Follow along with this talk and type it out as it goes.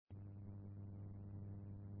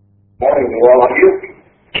Morning to all of you.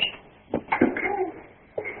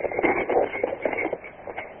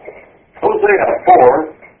 Hosea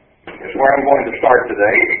 4 is where I'm going to start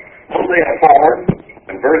today. Hosea 4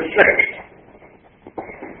 and verse 6.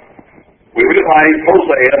 We realize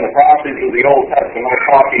Hosea and the prophecies of the Old Testament are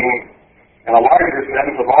talking in a larger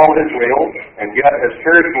sense of all Israel, and yet as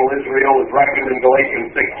spiritual Israel is reckoned in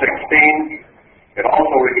Galatians 6:16, it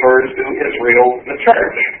also refers to Israel, the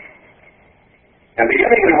church. And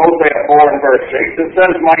beginning in Hosea 4 and verse 6, it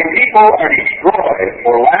says, "My people are destroyed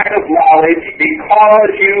for lack of knowledge,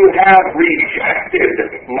 because you have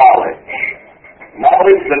rejected knowledge."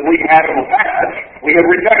 Knowledge that we had in the past, we have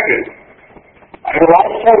rejected. "I will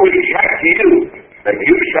also reject you, that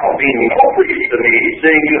you shall be no priest to me,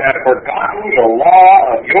 seeing you have forgotten the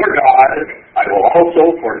law of your God. I will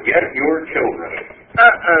also forget your children."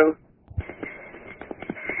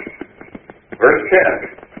 Verse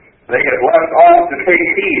 10. "They have left off to take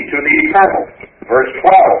heed to the eternal." Verse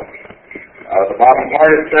 12. The bottom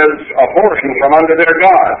part, it says, "abhorring from under their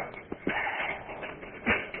God."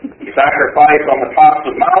 Sacrifice on the tops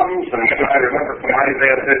of mountains, and I remember from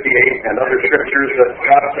Isaiah 58 and other scriptures that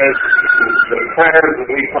God says the prayers that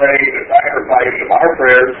we pray, the sacrifice of our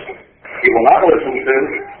prayers, He will not listen to.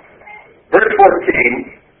 Verse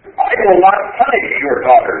 14. "I will not punish your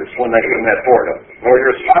daughters when they commit whoredom, nor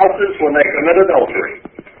your spouses when they commit adultery."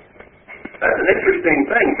 That's an interesting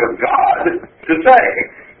thing for God to say.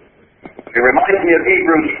 It reminds me of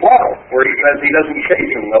Hebrews 12, where He says He doesn't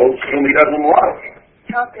chasten those whom He doesn't love.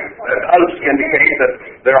 That does indicate that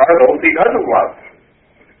there are those He doesn't love,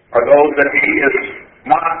 or those that He is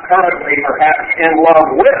not currently perhaps in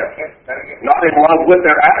love with, not in love with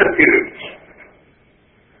their attitudes.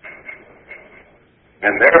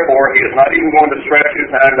 And therefore, He is not even going to stretch His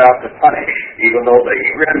hand out to punish, even though they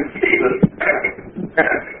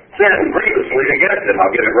sinned grievously against Him.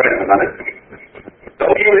 I'll get it right in a minute.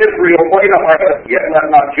 "Though you, Israel, play the harlot, yet let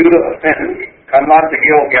not Judah offend. Come not to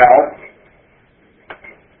Gilgal."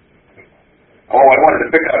 I wanted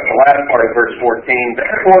to pick up the last part of verse 14.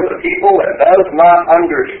 "Therefore the people that does not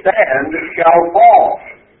understand shall fall."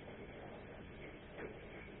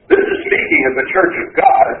 This is speaking of the church of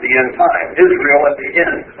God at the end time. Israel at the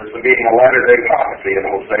end. This is being a latter-day prophecy in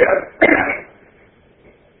Hosea.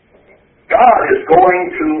 God is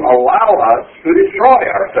going to allow us to destroy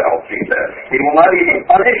ourselves, He says. He will not even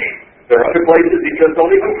punish. There are other places He says,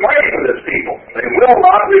 "Don't even pray for this people. They will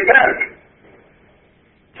not repent."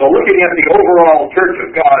 So looking at the overall church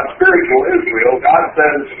of God, spiritual Israel, God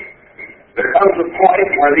says, there comes a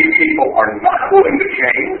point where these people are not going to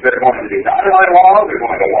change. They're going to deny my law. They're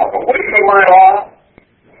going to walk away from my law.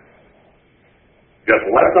 Just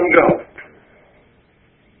let them go.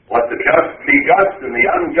 Let the just be just and the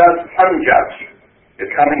unjust unjust.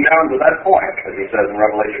 It's coming down to that point, as He says in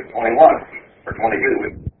Revelation 21 or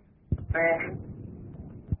 22.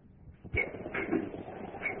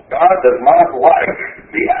 God does not like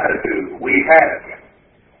the attitude we have.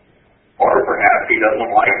 Or perhaps He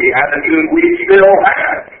doesn't like the attitude we still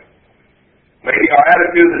have. Maybe our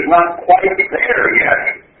attitude is not quite there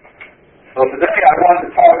yet. So today I want to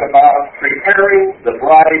talk about preparing the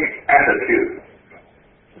bride's attitude.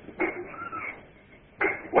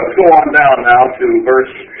 Let's go on down now to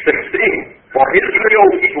verse 16. "For Israel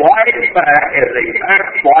slides back as a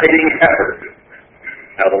backsliding heifer.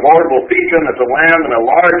 Now the Lord will feed them as a lamb in a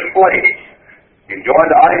large place. You join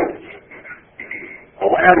to idols. A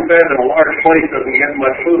lamb fed in a large place doesn't get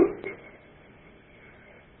much food,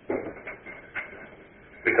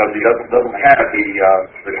 because he doesn't have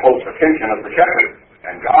the close attention of the shepherd.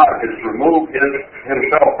 And God has removed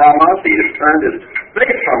Himself from us. He has turned His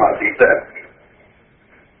face from us, He said.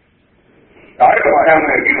 Now, I don't know how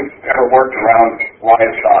many of you ever worked around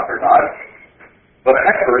livestock or not, but a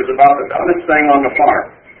heifer is about the dumbest thing on the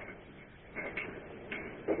farm.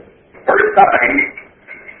 First time,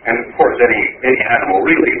 and of course any animal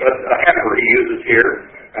really, but a heifer He uses here,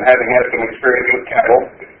 and having had some experience with cattle,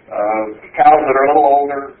 cows that are a little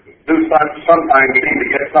older do sometimes seem to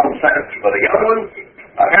get some sense, but a young one,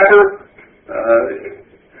 a heifer,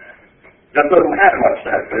 just doesn't have much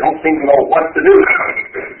sense. They don't seem to know what to do.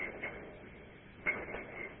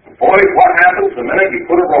 Boys, what happens the minute you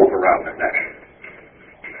put a rope around their neck?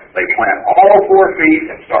 They plant all 4 feet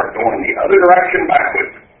and start going the other direction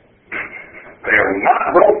backwards. They are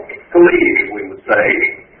not roped to lead, we would say.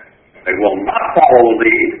 They will not follow the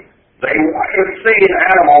lead. I have seen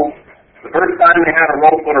animals, the first time they had a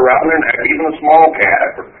rope put around their neck, even a small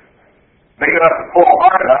calf, big enough to pull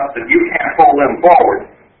hard enough that you can't pull them forward,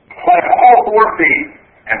 plant all 4 feet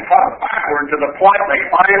and tuck backward to the point they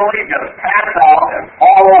finally just pass out and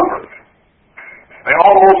fall over. They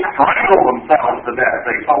almost drown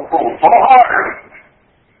so hard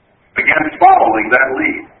against following that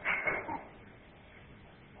lead.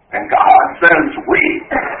 And God says we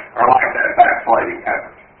are like that backsliding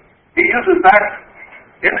habit. He uses that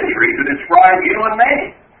imagery to describe you and me.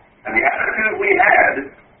 And the attitude we had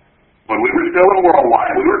when we were still in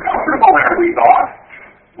worldwide, we were comfortable there, we thought.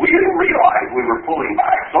 We didn't realize we were pulling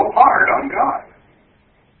back so hard on God.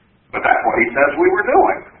 But that's what he says we were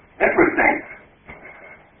doing. Interesting.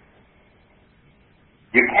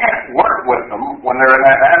 You can't work with them when they're in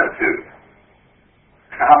that attitude.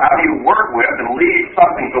 How do you work with and lead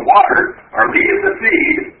something to water or lead to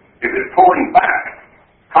feed if it's pulling back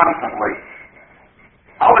constantly?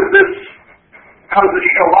 How does this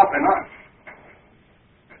show up in us?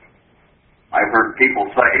 I've heard people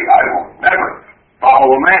say, I will never follow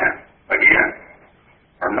a man again.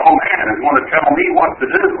 Or no man is going to tell me what to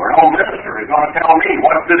do. Or no minister is going to tell me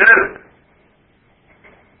what to do.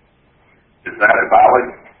 Is that a valid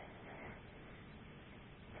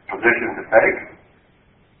position to take?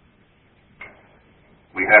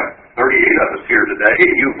 We have 38 of us here today.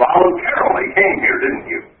 You voluntarily came here, didn't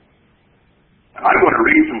you? And I'm going to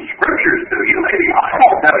read some scriptures to you. Maybe I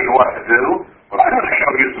won't tell you what to do, but I'm going to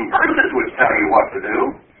show you some verses which tell you what to do.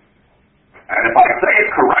 And if I say it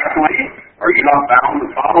correctly, are you not bound to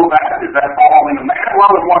follow that? Is that following a man?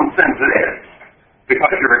 Well, in one sense it is,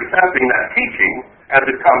 because you're accepting that teaching as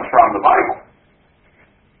it comes from the Bible.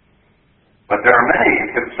 But there are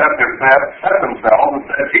many who have set themselves and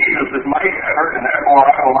said, Jesus is my shepherd, and therefore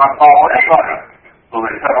I will not follow anybody. So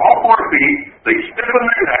they set all 4 feet, they stiffen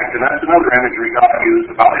their neck, and that's another imagery God used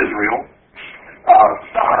about Israel,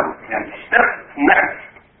 stubborn and stiff-necked.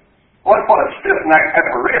 Well, that's what a stiff-necked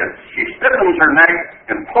heifer is. She stiffens her neck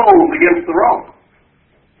and pulls against the rope.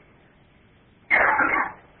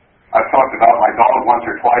 I've talked about my dog once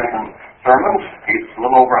or twice in sermons. He's a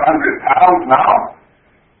little over 100 pounds now.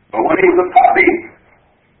 But when he was a puppy,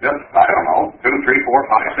 just, 2, 3, 4,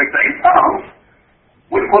 5, 6, 8 pounds,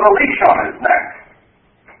 we put a leash on his neck.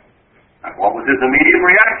 And what was his immediate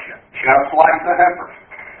reaction? Just like the heifer.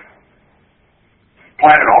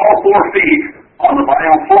 Planted all 4 feet on the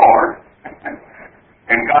vinyl floor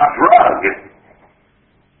and got drugged.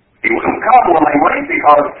 He wouldn't come willingly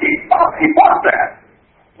because he fought that.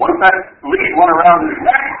 Once that lead went around his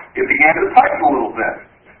neck, it began to tighten a little bit.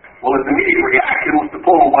 Well, his immediate reaction was to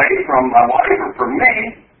pull away from my wife or from me,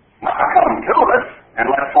 not come to us and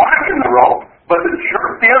let slack in the rope, but to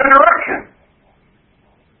jerk the other direction.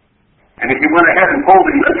 And if you went ahead and pulled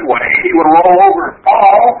him this way, he would roll over,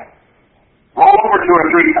 fall, roll over 2 or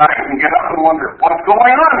 3 times and get up and wonder, what's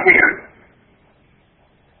going on here?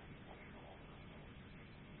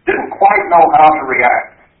 Didn't quite know how to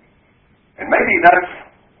react. And maybe that's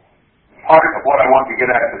part of what I want to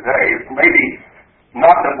get at today. It's maybe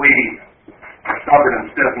not that we are stubborn and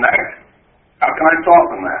stiff-necked. How can I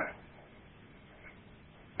soften that?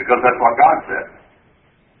 Because that's what God said.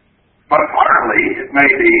 But partly it may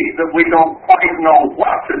be that we don't quite know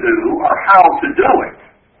what to do or how to do it.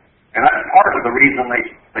 And that's part of the reason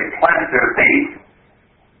they plant their feet,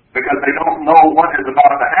 because they don't know what is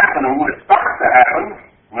about to happen, and when it starts to happen,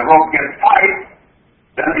 and the rope gets tight,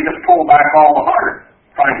 then they just pull back all the harder,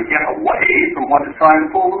 trying to get away from what is trying to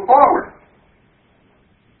pull them forward.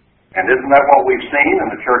 And isn't that what we've seen in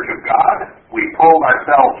the Church of God? We pulled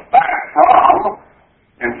ourselves back from,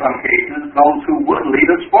 in some cases, those who would lead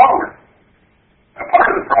us forward. Now, part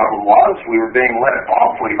of the problem was we were being led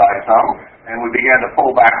falsely by some, and we began to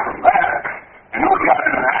pull back from that. And then we got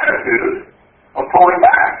in an attitude of pulling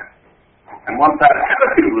back. And once that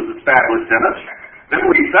attitude was established in us, then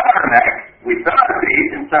we set our neck, we set our feet,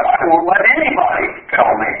 and said, I won't let anybody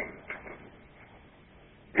tell me.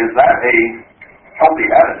 Is that a healthy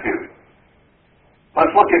attitude?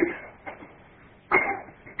 Let's look at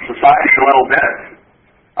society a little bit.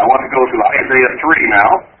 I want to go to Isaiah 3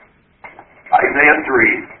 now. Isaiah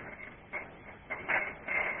 3.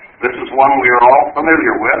 This is one we are all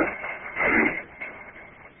familiar with.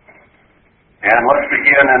 And let's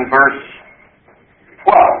begin in verse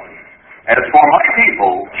 12. As for my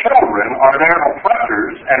people, children are their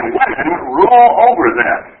oppressors, and women rule over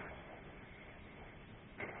them.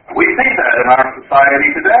 We see that in our society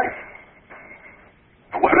today.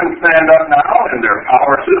 The women stand up now in their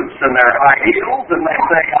power suits and their high heels, and they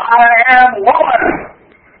say, I am woman.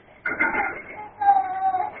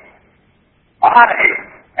 I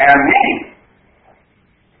am me.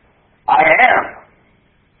 I am.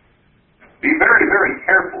 Be very, very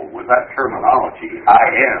careful with that terminology, I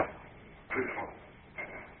am.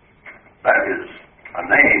 That is a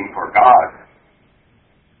name for God.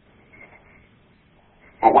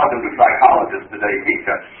 Well, what do the psychologists today teach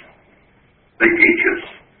us? They teach us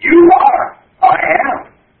You are. I am.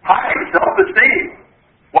 High self-esteem.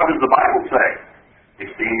 What does the Bible say?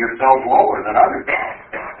 Esteem yourselves lower than others.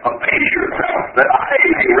 Abase yourself that I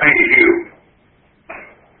may raise you.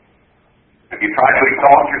 If you try to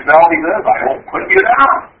exalt yourself, he says, I will put you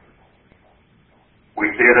down. We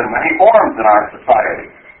see it in many forms in our society.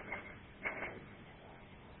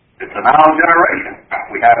 It's a now generation.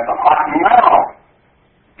 We have the hot and now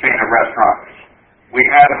chain of restaurants. We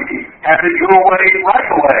have the have it your way, right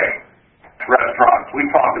away restaurants. We've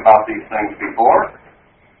talked about these things before.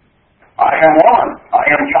 I am one. I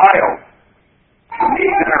am child. The me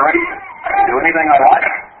generation. I can do anything I like.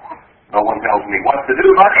 No one tells me what to do,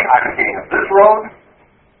 buddy. I'm king of this road.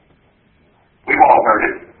 We've all heard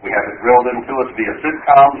it. We have it drilled into us via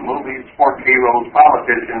sitcoms, movies, sports heroes,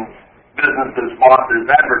 politicians, businesses, bosses,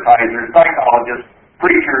 advertisers, psychologists,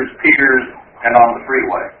 preachers, peers, and on the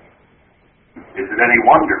freeway. Is it any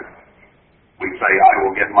wonder we say, I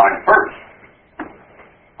will get mine first?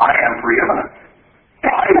 I am preeminent.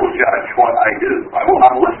 I will judge what I do. I will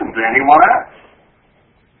not listen to anyone else.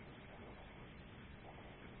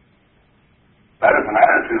 That is an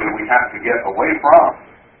attitude that we have to get away from.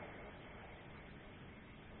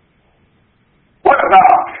 What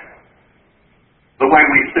about the way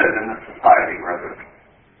we sit in this society, brethren?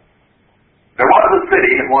 There was a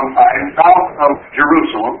city at one time south of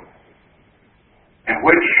Jerusalem in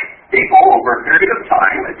which people over a period of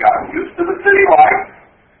time had gotten used to the city life.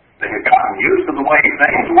 They had gotten used to the way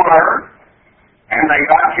things were, and they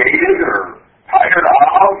got jaded or tired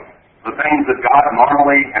of the things that God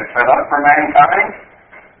normally had set up for mankind,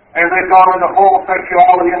 and they'd gone into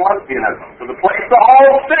homosexuality and lesbianism to the place the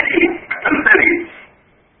whole city, two cities,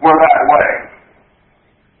 were that way.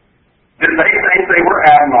 Did they think they were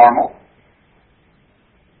abnormal?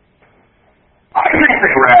 I think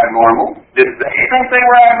they were abnormal. Did they think they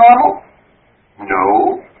were abnormal? No.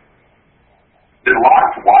 Did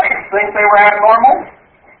Lot's wife think they were abnormal?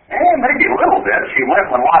 Maybe a little bit. She went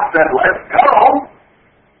when Lot said, let's go.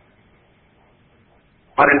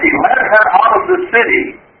 But as he led her out of the city,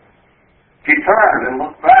 she turned and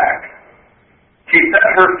looked back. She set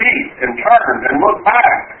her feet and turned and looked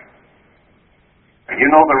back. And you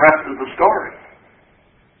know the rest of the story.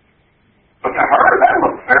 But to her, that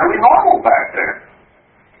looked fairly normal back there.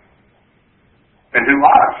 And to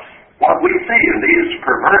us, what we see in these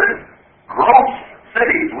perverted, gross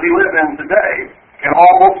cities we live in today can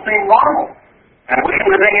almost seem normal. And we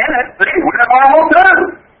living in it think we're normal too.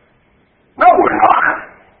 No, we're not.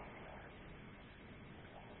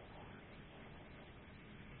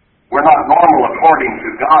 We're not normal according to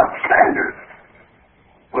God's standards.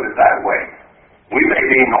 Put it that way. We may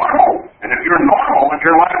be normal, and if you're normal in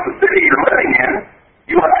your life, the city you're living in,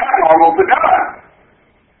 you are abnormal to God.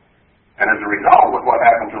 And as a result, look what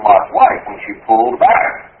happened to Lot's wife when she pulled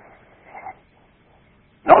back.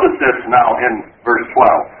 Notice this now in verse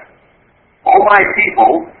 12. O my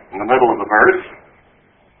people, in the middle of the verse,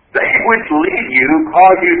 they which lead you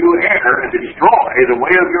cause you to err and destroy the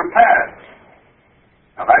way of your paths.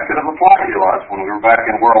 Now that could have applied to us when we were back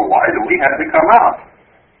in worldwide and we had to come out.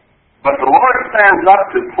 But the Lord stands up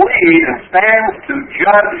to plead and stands to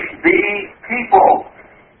judge the people.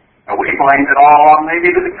 Now we blame it all on maybe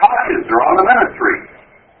the colleges or on the ministry.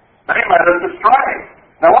 They led us astray.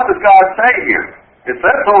 Now what does God say here? It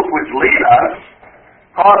says those which lead us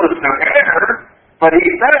cause us to err, but he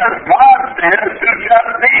says God stands to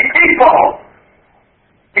judge the people.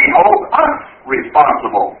 He holds us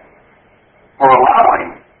responsible for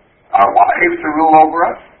allowing our wives to rule over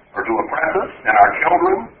us, or to oppress us, and our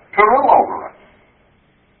children to rule over us.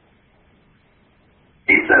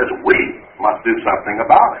 He says we must do something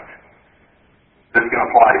about it. This can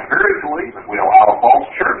apply spiritually, if we allow a false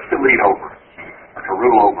church to lead over us, or to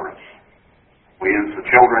rule over us. We as the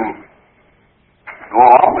children go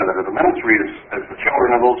along with it, or the ministry as the children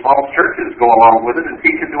of those false churches go along with it and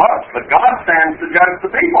teach it to us. But God stands to judge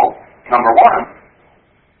the people, number one.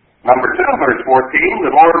 Number 2, verse 14,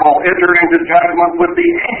 the Lord will enter into judgment with the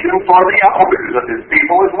ancients or the elders of his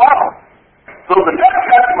people as well. So the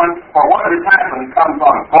judgment for what has happened comes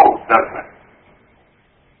on both, doesn't it?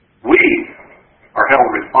 We are held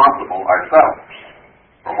responsible ourselves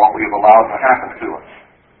for what we have allowed to happen to us,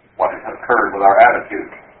 what has occurred with our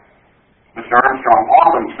attitude. Mr. Armstrong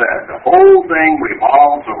often said the whole thing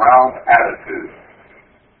revolves around attitude.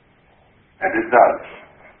 And it does.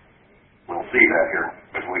 We'll see that here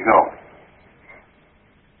as we go.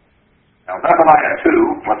 Now, Zephaniah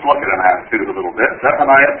 2, let's look at an attitude a little bit.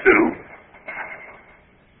 Zephaniah 2.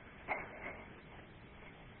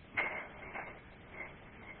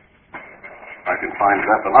 I can find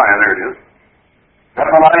Zephaniah, there it is.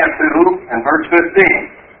 Zephaniah 2 and verse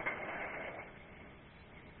 15.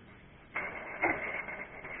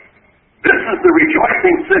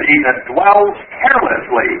 rejoicing city that dwells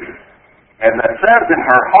carelessly, and that says in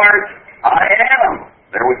her heart, I am.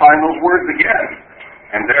 There we find those words again.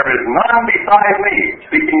 And there is none beside me.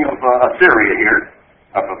 Speaking of Assyria here,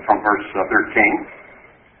 from verse 13.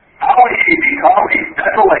 How is she become a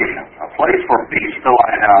desolation, a place for beasts to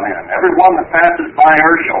lie down in? Every one that passes by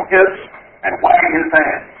her shall hiss and wag his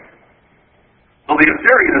hand. So the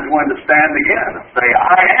Assyrian is going to stand again and say,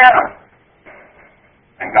 I am.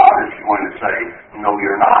 And God is going to say, no,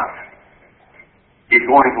 you're not. He's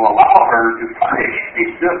going to allow her to punish a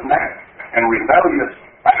stiff-necked and rebellious,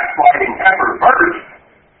 backsliding heifer first,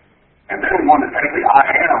 and then he's going to take the I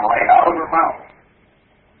am right out of her mouth.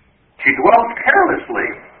 She dwells carelessly.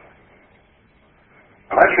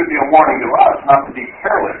 Well, that should be a warning to us not to be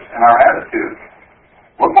careless in our attitude.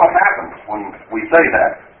 Look what happens when we say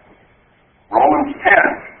that. Romans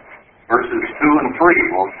 10, verses 2 and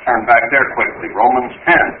 3. We'll turn back there quickly. Romans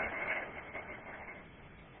 10.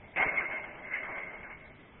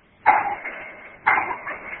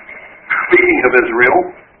 Speaking of Israel,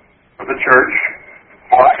 of the church,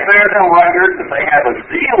 for I bear them record that they have a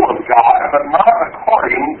zeal of God, but not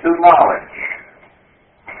according to knowledge.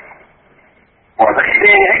 For they,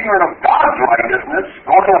 being ignorant of God's righteousness,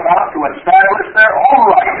 going about to establish their own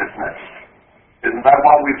righteousness. Isn't that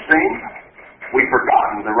what we've seen? We've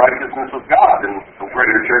forgotten the righteousness of God in the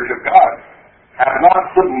greater church of God. Have not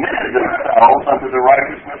submitted themselves unto the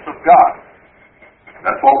righteousness of God.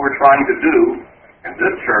 That's what we're trying to do in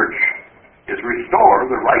this church, is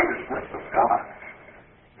restore the righteousness of God.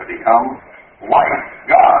 To become like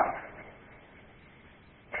God.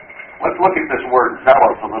 Let's look at this word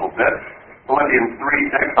zealous a little bit. Philippians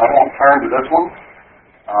 3:6, I won't turn to this one.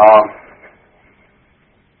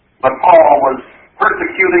 But Paul was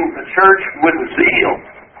persecuting the church with zeal.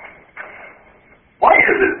 Why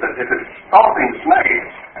is it that if it's stopping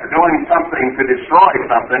snakes or doing something to destroy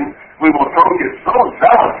something, we will approach it so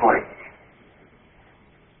zealously?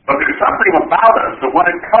 But there's something about us that when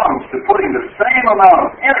it comes to putting the same amount of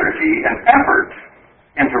energy and effort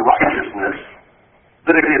into righteousness,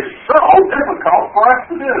 that it is so difficult for us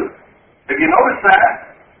to do. Have you noticed that?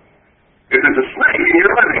 If there's a snake in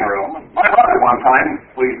your living room, my mother one time,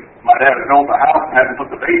 my dad had built a house and hadn't put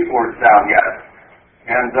the baseboards down yet.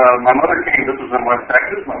 And my mother came, this was in West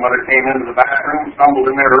Texas, my mother came into the bathroom, stumbled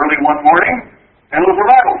in there early one morning, and there was a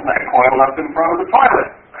rattlesnake coiled up in front of the toilet.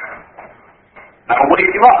 That'll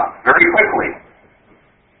wake you up very quickly.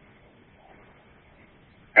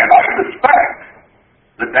 And I suspect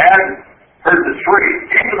that Dad heard the shriek,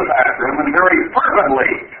 came to the bathroom, and very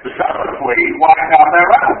fervently, zealously whacked out that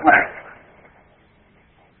rattlesnake.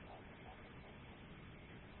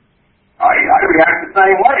 I react the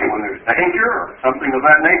same way when there's danger or something of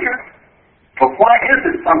that nature. But why is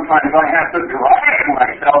it sometimes I have to drag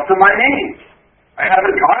myself to my knees? I have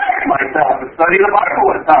to drag myself to study the Bible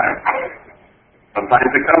at times.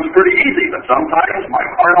 Sometimes it comes pretty easy, but sometimes my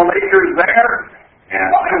carnal nature is there, and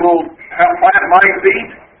I will plant my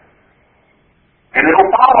feet, and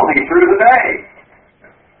it'll follow me through the day.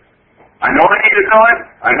 I know I need to do it.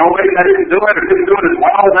 I know maybe I didn't do it, or didn't do it as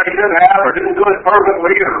well as I should have, or didn't do it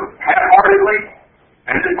fervently or half-heartedly,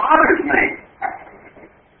 and it bothers me.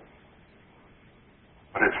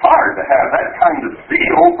 But it's hard to have that kind of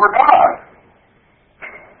zeal for God.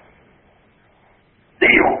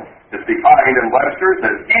 Zeal is defined in Webster's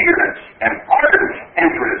as eagerness and ardent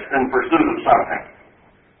interest in pursuit of something.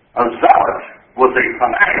 A zealot was a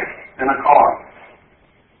fanatic in a cause.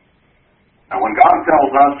 Now, when God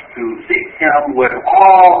tells us to seek Him with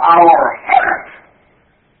all our heart,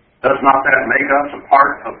 does not that make us a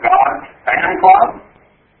part of God's fan club?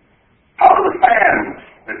 How do the fans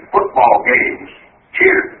at football games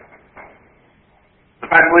cheer?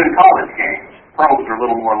 Especially in college games. Pros are a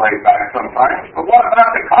little more laid back sometimes. But what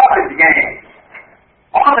about the college games?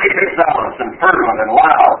 Are they zealous and fervent and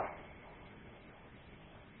loud?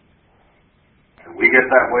 Do we get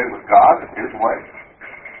that way with God in His way?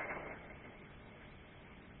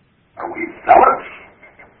 Are we zealous?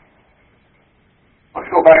 Let's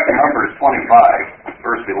go back to Numbers 25,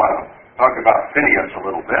 verse 11. Talk about Phineas a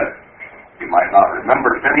little bit. You might not remember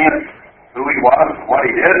Phineas, who he was, and what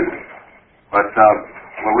he did, but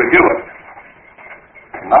we'll review it.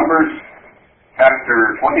 Numbers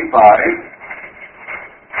chapter 25.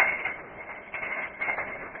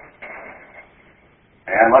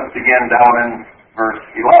 And let's begin down in verse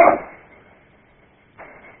 11.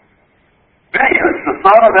 Phineas, the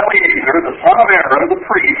son of Eleazar, the son of Aaron, the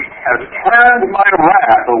priest, has turned my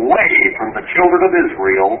wrath away from the children of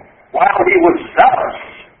Israel, while he was zealous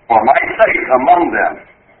for my sake among them,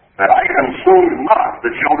 that I consumed not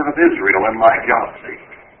the children of Israel in my jealousy.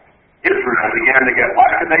 Israel began to get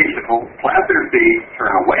lackadaisical, plant their feet,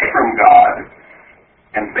 turn away from God,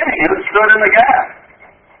 and Phinehas stood in the gap.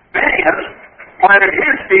 Phinehas planted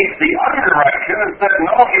his feet the other direction and said,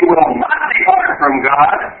 no, you will not depart from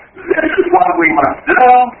God. This is what we must do.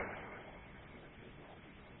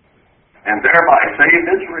 And thereby saved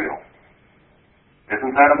Israel.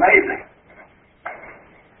 Isn't that amazing?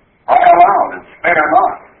 Cry aloud and spare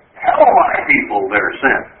not. Tell my people their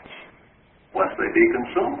sins, lest they be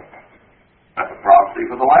consumed. That's a prophecy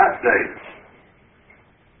for the last days.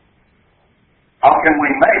 How can we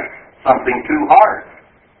make something too hard?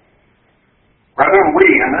 Brethren, we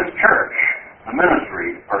in this church, the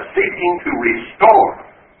ministry, are seeking to restore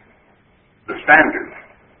the standard.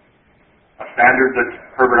 A standard that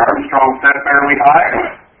Herbert Armstrong set fairly high,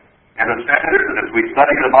 and a standard that as we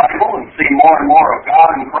study the Bible and see more and more of God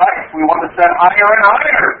in Christ, we want to set higher and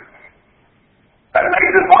higher. That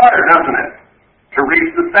makes it hard, doesn't it, to reach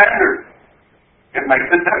the standard? It makes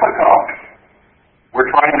it difficult.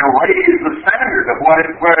 We're trying to raise the standard of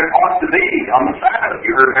where it ought to be on the Sabbath.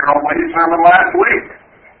 You heard Harold Wade's sermon last week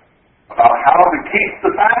about how to keep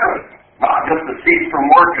the Sabbath, not just to cease from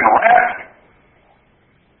work and rest.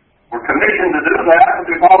 We're commissioned to do that, but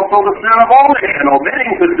there's also the sin of omission,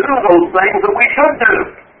 omitting to do those things that we should do.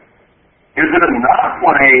 Is it enough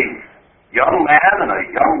when a young man and a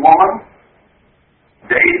young woman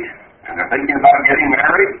date and they're thinking about getting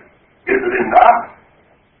married? Is it enough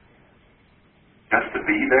just to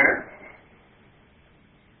be there?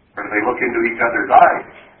 Or do they look into each other's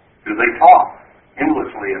eyes? Do they talk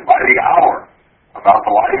endlessly and by the hour about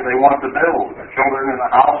the life they want to build, the children and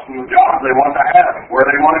the house and the jobs they want to have, where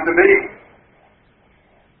they want it to be?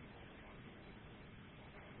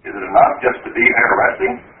 Is it enough just to be there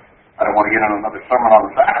resting? I don't want to get on another sermon on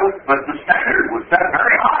the Sabbath, but the standard was set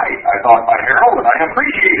very high, I thought, by Harold, and I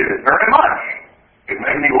appreciated it very much. It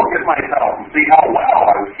made me look at myself and see how well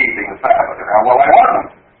I was keeping the Sabbath or how well I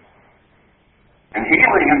wasn't. And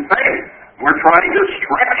healing and faith. We're trying to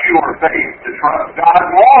stretch your faith to trust God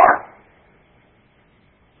more.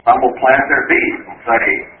 Some will plant their feet and say,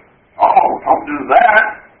 oh, don't do that.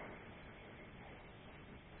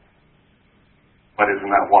 But isn't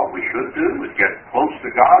that what we should do, is get close to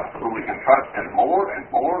God so that we can trust Him more and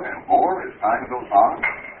more and more as time goes on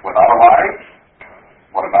with our lives?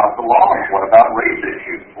 What about the laws? What about race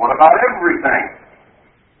issues? What about everything?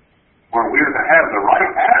 Where we're to have the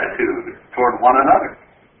right attitude toward one another.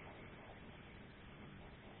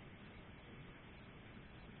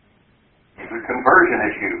 These are conversion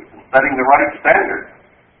issues and setting the right standard.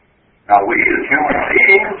 Now we as human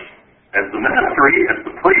beings, as the ministry, as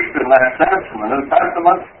the priest in that sense in the New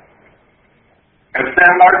Testament, have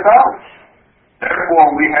sinned ourselves. Therefore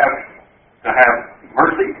we have to have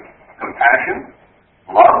mercy, compassion,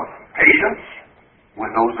 love, patience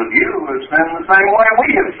with those of you who have sinned the same way we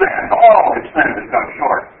have sinned. All have sinned and come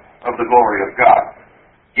short of the glory of God.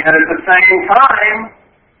 Yet at the same time,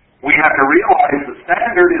 we have to realize the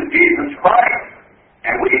standard is Jesus Christ.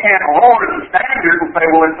 And we can't lower the standard and say,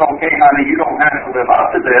 well, it's okay, honey, you don't have to live up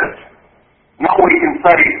to this. No, we can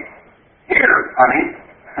say, here, honey,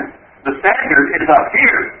 the standard is up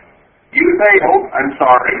here. You failed, I'm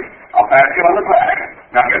sorry, I'll pat you on the back.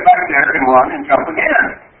 Now get back there and run and jump again.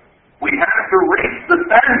 We have to reach the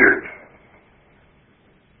standard.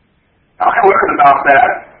 Now, I learned about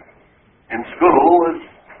that in school as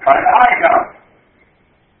trying to high jump.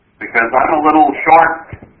 Because I'm a little short,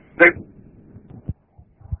 big.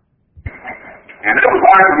 And it was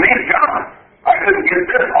hard for me to jump. I couldn't get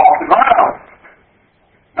this off the ground.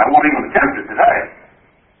 I won't even attempt it today.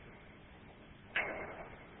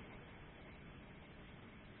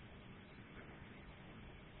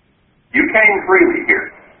 You came freely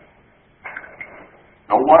here.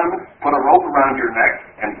 No one put a rope around your neck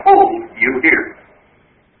and pulled you here.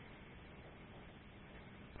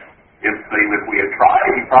 If we had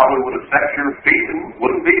tried, you probably would have set your feet and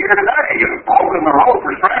wouldn't be here today. You'd have broken the rope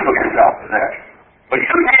or strangled yourself to death. But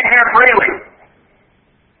you came here freely.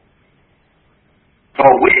 So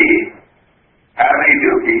we have a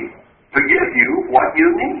duty to give you what you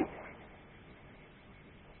need.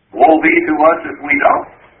 Woe be to us if we don't.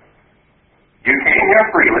 You came here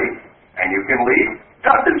freely, and you can leave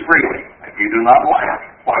just as freely if you do not like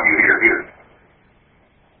what you hear here.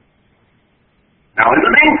 Now, in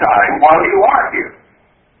the meantime, while you are here,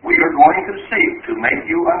 we are going to seek to make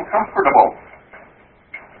you uncomfortable.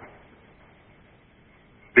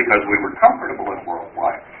 Because we were comfortable in world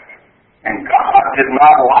life. And God did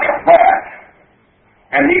not like that.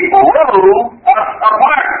 And He blew us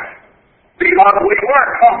apart because we were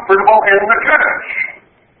comfortable in the church.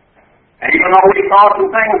 And even though we saw some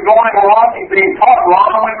things going wrong and being taught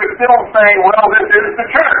wrong, we were still saying, well, this is the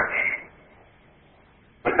church.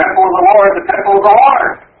 The temple of the Lord, the temple of the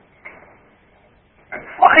Lord. And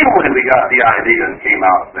finally we got the idea and came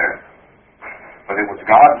out there. But it was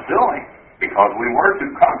God's doing, because we were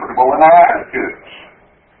too comfortable in our attitudes.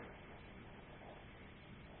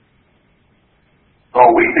 So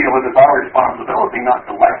we feel it is our responsibility not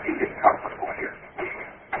to let you get comfortable here.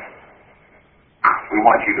 We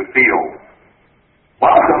want you to feel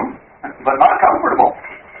welcome, but not comfortable.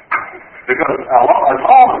 Because a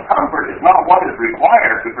all of comfort is not what is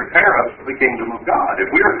required to prepare us for the kingdom of God. If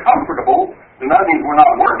we are comfortable, then that means we're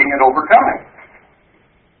not working at overcoming.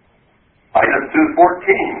 Titus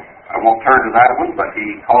 2:14. I won't turn to that one, but he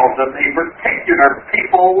calls us a particular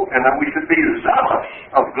people, and that we should be zealous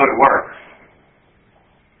of good works.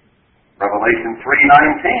 Revelation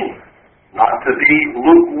 3:19. Not to be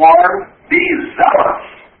lukewarm, be zealous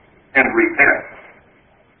and repent.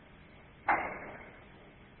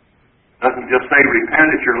 Doesn't just say repent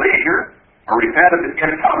at your leisure, or repent if it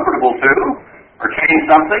gets comfortable to, or change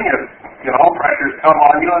something if, pressures come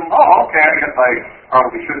on you and, okay, I guess I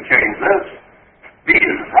probably should change this. Be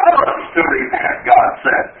zealous to repent, God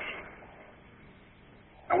says.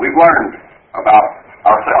 And we've learned about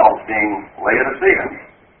ourselves being Laodicean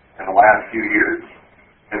in the last few years.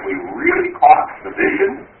 Have we really caught the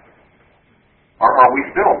vision? Or are we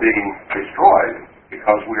still being destroyed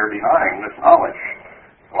because we are denying this knowledge?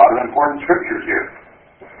 A lot of important scriptures here.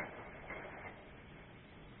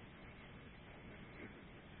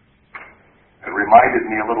 It reminded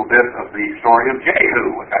me a little bit of the story of Jehu,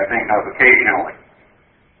 which I think of occasionally.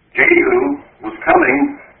 Jehu was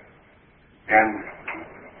coming, and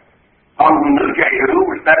some who knew Jehu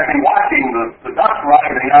were standing watching the dust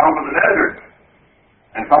rising out over the desert.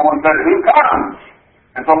 And someone said, who comes?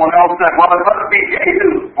 And someone else said, well, it must be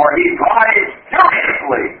Jehu, for he drives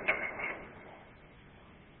furiously.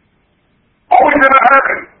 Always in a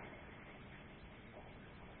hurry.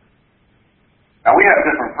 Now, we have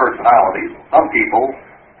different personalities. Some people,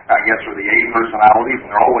 I guess, are the A personalities,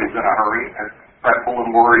 and they're always in a hurry. They're fretful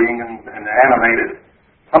and worrying and animated.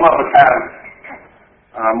 Some of us have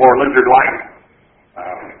more lizard-like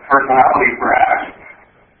personalities, perhaps,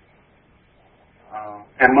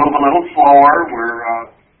 and move a little slower. We're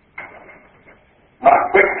not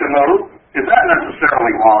quick to move. Is that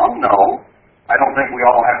necessarily wrong? No. I don't think we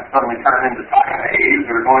all have to suddenly turn into type A's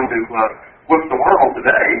who are going to whip the world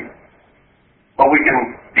today. But we can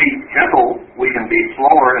be gentle, we can be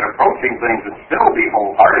slower in approaching things and still be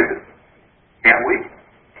wholehearted, can't we?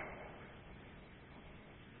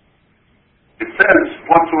 It says,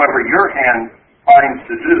 whatsoever your hand finds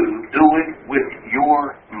to do it with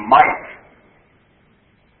your might,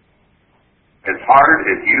 as hard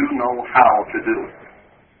as you know how to do it.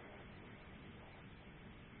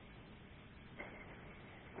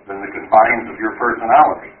 Within the confines of your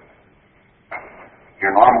personality. If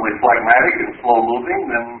you're normally phlegmatic and slow-moving,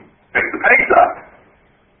 then pick the pace up.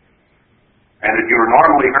 And if you're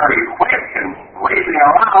normally very quick and racing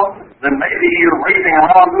around, then maybe you're racing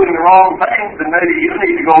around doing the wrong things, and maybe you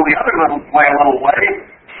need to go the other little way,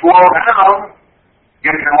 slow down,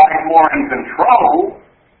 get your life more in control,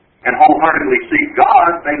 and wholeheartedly seek God,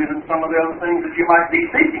 maybe than some of the other things that you might be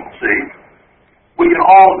seeking. See, we can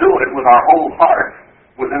all do it with our whole heart,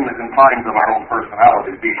 within the confines of our own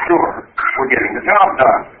personality. Be sure we're getting the job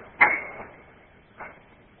done.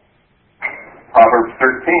 Proverbs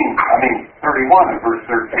 31 and verse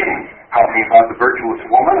 13, talking about the virtuous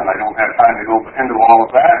woman, and I don't have time to go into all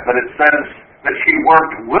of that, but it says that she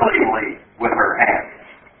worked willingly with her hands.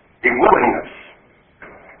 A willingness.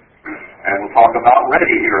 And we'll talk about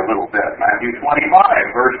ready here a little bit. Matthew 25,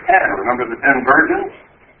 verse 10. Remember the 10 virgins?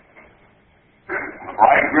 The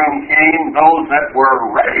bridegroom came, those that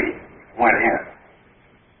were ready went in.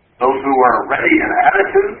 Those who were ready in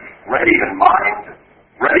attitude, ready in mind,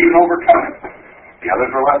 ready in overcoming. The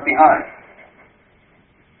others are left behind.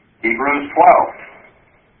 Hebrews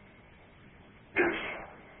 12 is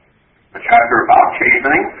the chapter about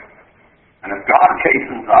chastening. And if God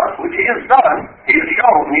chastens us, which He has done, He has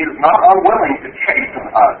shown He is not unwilling to chasten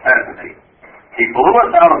us, hasn't He? He blew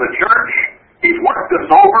us out of the church. He's worked us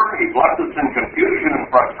over. He's left us in confusion and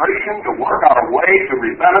frustration to work our way to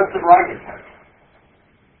repentance and righteousness.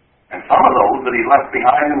 And some of those that He left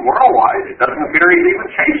behind in worldwide, it doesn't appear He's even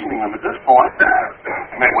chastening them at this point.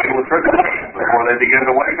 They may wait till the tribulation before they begin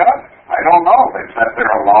to wake up. I don't know. They've sat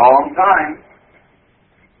there a long time.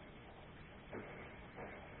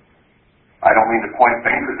 I don't mean to point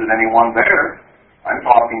fingers at anyone there. I'm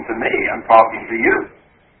talking to me. I'm talking to you.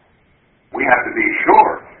 We have to be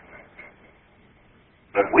sure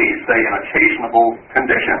that we say in a chastenable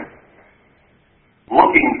condition.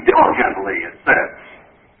 Looking diligently, it says.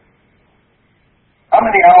 How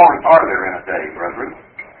many hours are there in a day, brethren?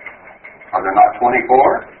 Are there not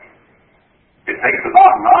 24? It takes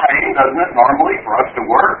about 9, doesn't it, normally, for us to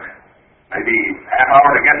work? Maybe half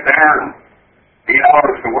hour to get there and 8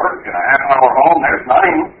 hours to work and a half hour home. There's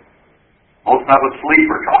 9. Most of us sleep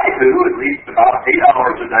or try to at least about 8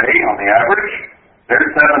 hours a day on the average. There's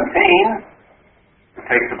 17. It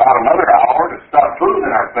takes about another hour to stuff food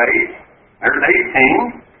in our face. There's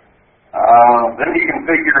 18. Then you can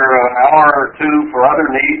figure an hour or 2 for other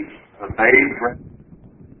needs, bathe,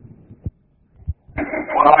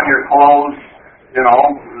 put on your clothes,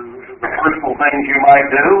 the personal things you might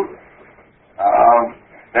do.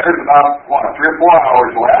 There's about, 3 or 4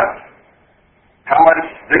 hours left. How much,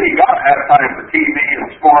 then you got to have time for TV and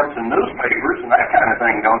sports and newspapers and that kind of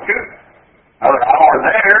thing, don't you? Another hour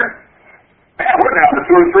there. Man, we're down to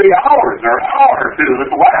 2 or 3 hours, or an hour or 2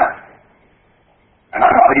 that's left. And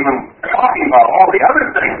I'm not even talking about all the other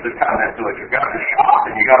things that come into it. You've got to shop,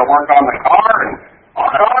 and you've got to work on the car, and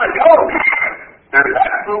on it goes. There's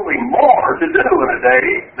absolutely more to do in a day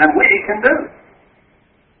than we can do.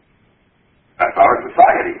 That's our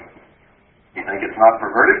society. You think it's not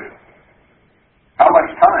perverted? How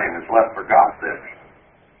much time is left for God's sake?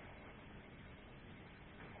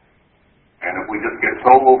 And if we just get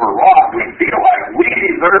so overwrought, we feel like we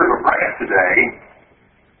deserve a break today,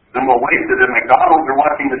 then we'll waste it in McDonald's or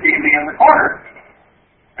watching the TV in the corner.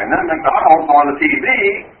 And then McDonald's on the TV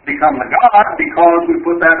become the God because we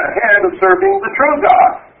put that ahead of serving the true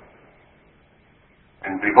God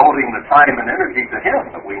and devoting the time and energy to Him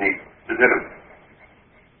that we need to do.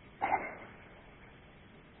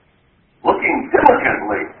 Looking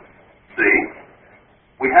diligently, see,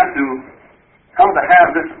 we have to come to have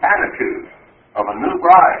this attitude of a new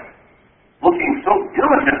bride, looking so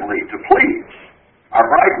diligently to please our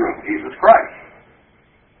bridegroom, Jesus Christ.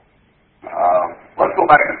 Let's go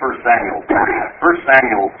back to 1 Samuel 3. 1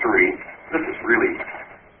 Samuel 3, this is really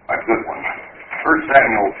a good one. 1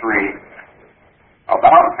 Samuel 3,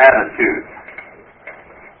 about attitude.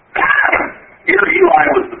 Here Eli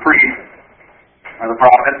was the priest, or the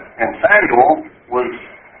prophet, and Samuel was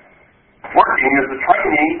working as a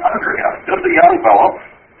trainee under him, just a young fellow.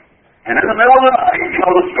 And in the middle of the night, you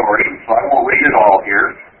know the story, so I won't read it all here,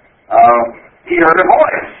 he heard a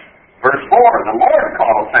voice. Verse 4, the Lord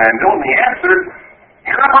called Samuel, and he answered,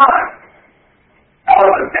 "Here am I, out of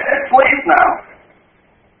a dead sleep now."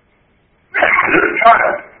 This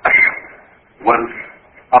child was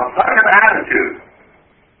of such an attitude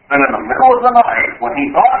that in the middle of the night, when he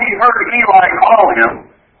thought he heard Eli call him,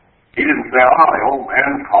 he didn't say, the old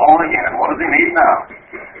man's calling again. What does he need now?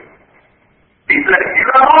 He said,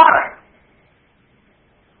 "Here am I."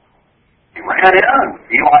 He ran in.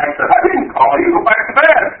 Eli said, "I didn't call you. Go back to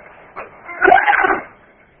bed."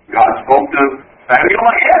 God spoke to Samuel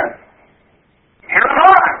again. "Here am I."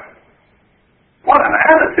 What an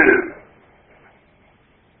attitude.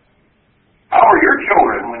 How are your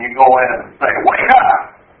children when you go in and say, "Wake up"?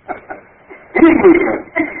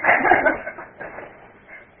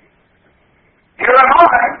 "Here am I."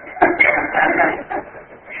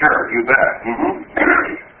 Sure, you bet.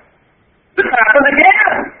 This happened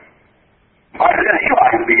again. By then, Eli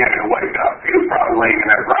was beginning to wake up. He was probably laying in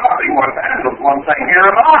there drowsing when Samuel was one saying, "Here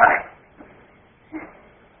am I."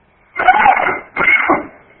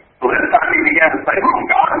 So this time he began to say,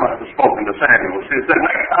 God must have spoken to Samuel. So he said,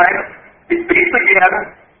 next time he speaks again,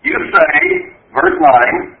 you say, verse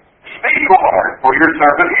 9, "Speak, Lord, for your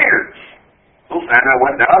servant hears." So Samuel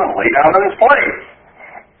went down and lay down in his place.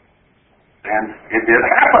 And it did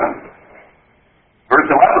happen. Verse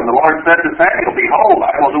 11, the Lord said to Samuel, "Behold,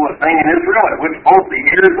 I will do a thing in Israel at which both the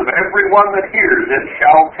ears of everyone that hears it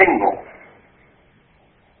shall tingle.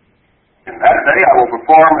 In that day I will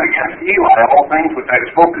perform against Eli all things which I have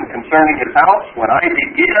spoken concerning his house. When I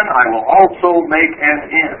begin, I will also make an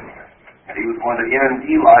end." And he was going to end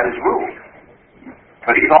Eli's rule.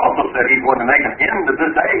 But he's also said he's going to make an end to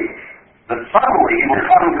this age, that suddenly he will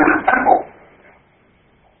come to the temple.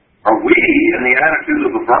 Are we, in the attitude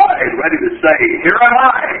of the bride, ready to say, "Here am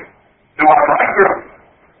I," to our bridegroom?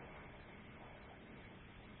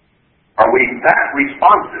 Are we that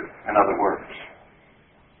responsive, in other words?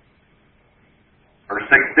 Verse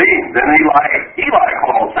 16, then Eli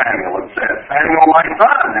called Samuel and said, "Samuel, my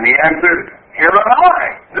son." And he answered, "Here am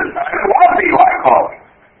I." This time it was Eli calling.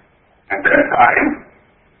 And this time,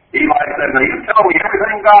 Eli said, "Now you tell me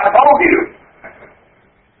everything God told you."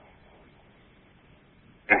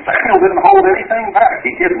 And Samuel didn't hold anything back.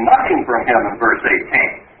 He hid nothing from him in verse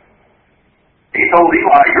 18. He told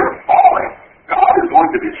Eli, "You're falling. God is going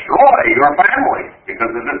to destroy your family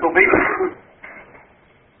because of disobedience.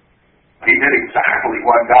 He did exactly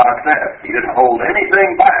what God said. He didn't hold anything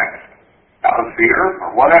back out of fear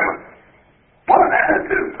or whatever. What an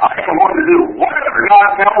attitude. I am going to do whatever God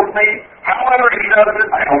tells me, however He does it.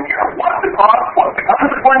 I don't care what the cost, what the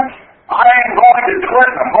consequence. I am going to do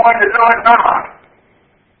it. I'm going to do it now.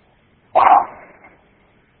 Wow.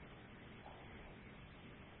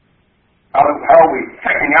 How are we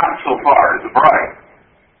checking out so far as a bride?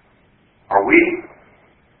 Are we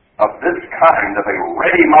of this kind of a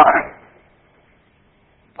ready mind?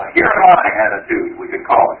 A here am I attitude, we could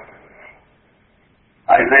call it.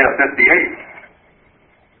 Isaiah 58.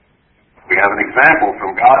 We have an example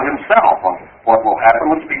from God Himself on what will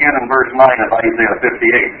happen. Let's begin in verse 9 of Isaiah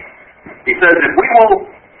 58. He says, if we will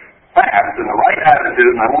fast in the right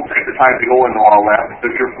attitude, and I won't take the time to go into all that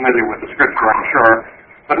because you're familiar with the scripture, I'm sure.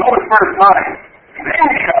 But notice verse 9. Then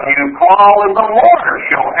shall you call, and the Lord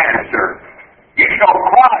shall answer. You shall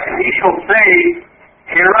cry, and He shall say,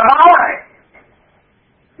 here am I.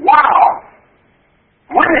 Wow!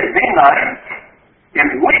 Wouldn't it be nice if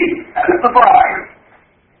we, as the bride,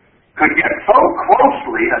 could get so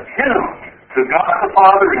closely attuned to God the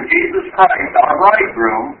Father and Jesus Christ, our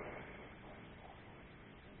bridegroom,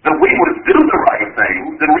 that we would do the right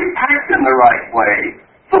things and react in the right way,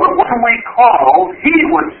 so that when we call, He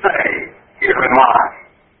would say, here am I.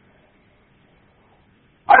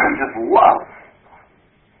 I would just love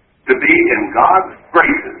to be in God's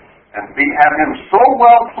graces and have Him so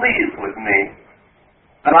well pleased with me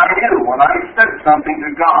that I knew when I said something to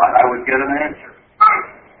God, I would get an answer.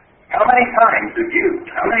 How many times did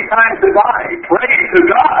I pray to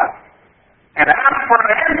God and ask for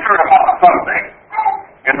an answer about something,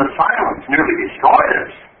 and the silence nearly destroyed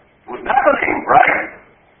us? It was deafening, right?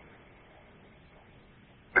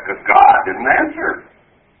 Because God didn't answer.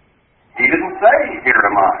 He didn't say, here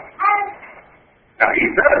am I. Now, He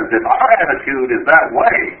says if our attitude is that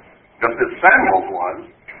way, just as Samuel's was,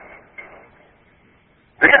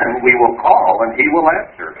 then we will call and He will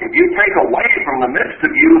answer. If you take away from the midst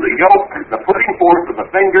of you the yoke, the putting forth of the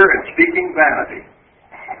finger, and speaking vanity,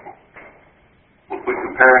 we'll quit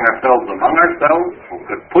comparing ourselves among ourselves, we'll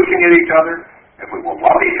quit pushing at each other, if we will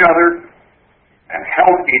love each other and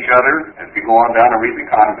help each other, as we go on down and read the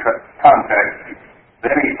context,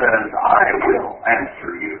 then He says, I will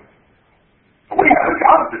answer you. So we have a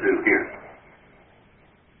job to do here.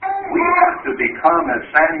 We have to become as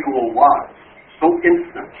Samuel was, so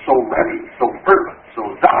instant, so ready, so fervent, so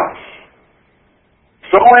zealous,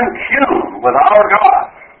 so in tune with our God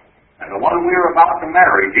and the one we are about to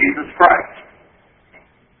marry, Jesus Christ,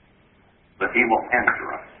 that He will answer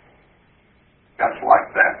us. Just like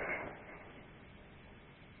that.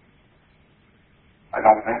 I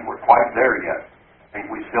don't think we're quite there yet. I think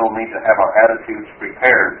we still need to have our attitudes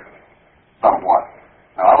prepared somewhat.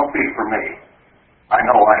 Now, I'll speak for me. I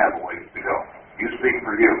know I have a ways to go. You speak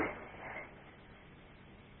for you.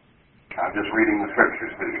 I'm just reading the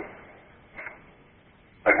scriptures to you.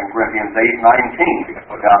 2 Corinthians 8:19, you can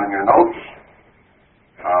put down in your notes.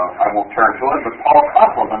 I won't turn to it, but Paul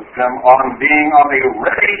compliments them on being of a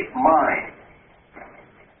ready mind.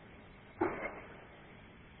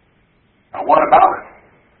 Now, what about it?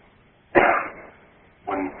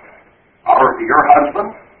 When your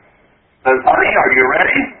husband says, honey, are you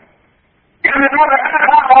ready? Give me another half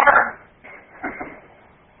hour.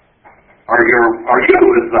 Are you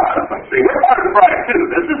as the husband? See, we're part of the bride too.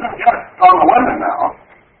 This isn't just on the women now.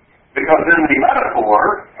 Because in the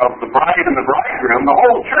metaphor of the bride and the bridegroom, the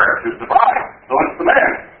whole church is the bride. So it's the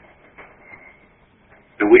man.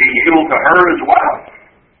 Do we yield to her as well?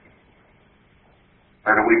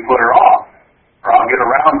 Or do we put her off? Or I'll get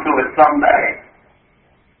around to it someday.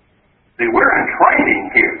 See, we're in training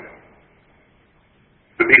here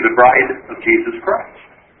to be the bride of Jesus Christ.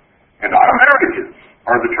 And our marriages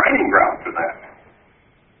are the training ground for that.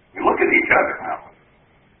 You look at each other now.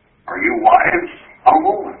 Are you wives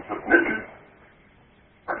humble and submissive?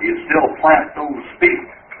 Or do you still plant those feet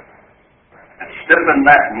and stiffen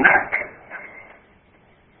that neck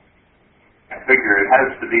and figure it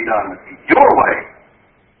has to be done your way?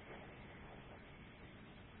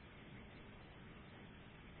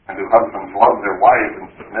 And do husbands love their wives and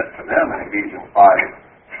submit to them in Ephesians 5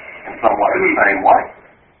 in somewhat the same way?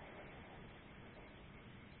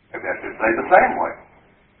 Maybe I should say the same way.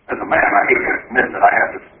 As a man, I hate to admit that I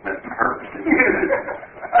have to submit to her.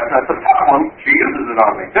 That's a tough one. She uses it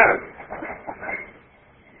on me, too.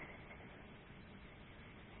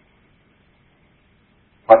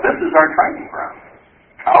 But this is our training ground.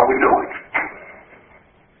 How are we doing?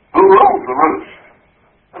 Who rules the roost?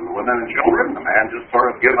 And the women and children, the man just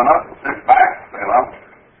sort of given up and sits back. Say, well,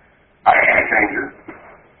 I can't change her.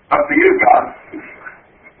 Up to you, God.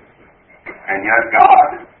 And yet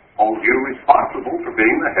God holds you responsible for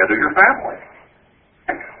being the head of your family.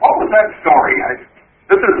 What was that story?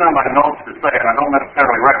 This isn't on my notes to say, and I don't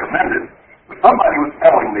necessarily recommend it, but somebody was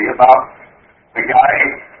telling me about a guy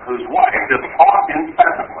whose wife just talked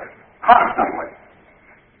incessantly, constantly.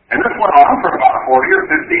 And this went on for about 40 or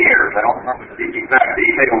 50 years. I don't remember the exact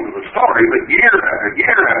details of the story, but year after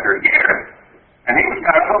year after year. And he was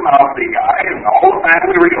kind of a mouthy guy, and the whole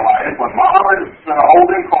family realized when Mom is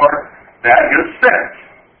holding court, Dad just sits.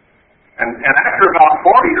 And after about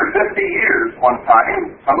 40 or 50 years, one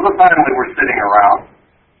time, some of the family were sitting around,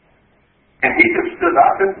 and he just stood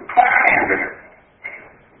up and backhanded her.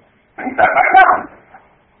 And he sat back down.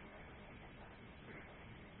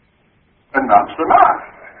 Enough's enough.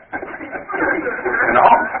 You know?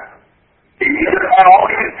 He did all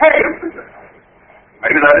he could take.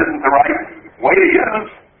 Maybe that isn't the right way to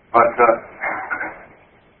use, but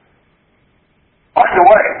find a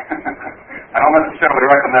way. I don't necessarily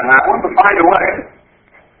recommend that one, but find a way.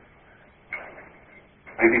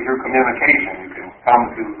 Maybe through communication you can come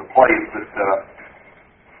to the place that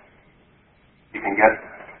you can get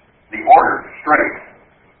the order straight.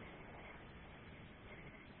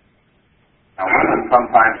 Now women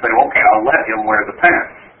sometimes say, okay, I'll let him wear the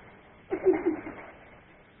pants.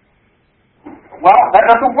 Well, that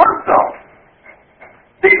doesn't work though.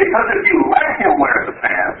 See, because if you let him wear the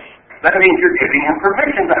pants, that means you're giving him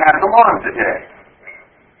permission to have them on today.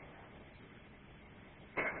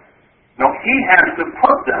 No, he has to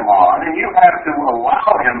put them on, and you have to allow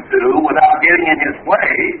him to without getting in his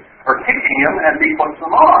way or kicking him as he puts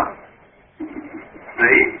them on.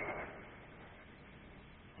 See?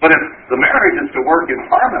 But if the marriage is to work in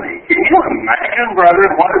harmony, can you imagine, brethren,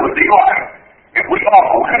 what it would be like if we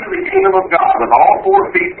all went into the kingdom of God with all 4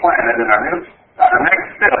 feet planted in our next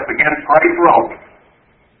step against Christ's robe,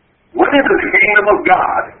 went into the kingdom of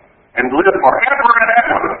God and lived forever and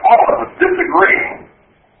ever, all of us disagreeing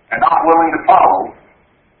and not willing to follow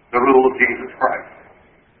the rule of Jesus Christ?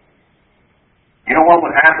 You know what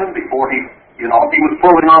would happen before he was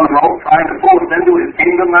pulling on the rope, trying to pull us into his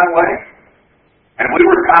kingdom that way? And we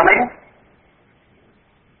were coming.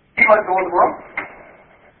 He let go of the rope.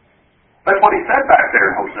 That's what he said back there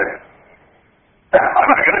in Hosea. I'm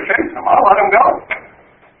not going to chase him. I'll let him go.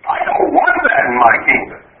 I don't want that in my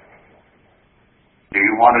kingdom. Do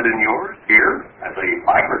you want it in yours here as a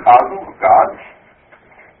microcosm of God's?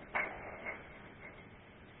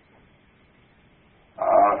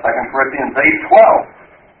 2 Corinthians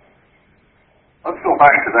 8:12. Let's go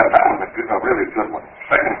back to that. That was a really good one. 2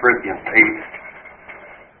 Corinthians 8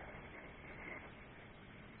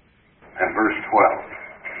 and verse 12.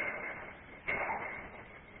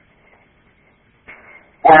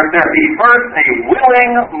 For if there be first a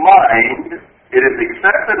willing mind, it is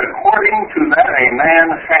accepted according to that a man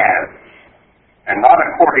has, and not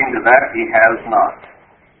according to that he has not.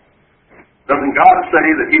 Doesn't God say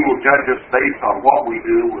that he will judge us based on what we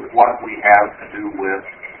do with what we have to do with?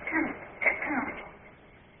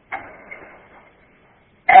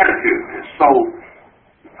 Attitude is so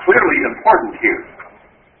clearly important here,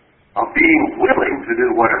 of being willing to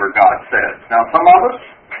do whatever God says. Now, some of us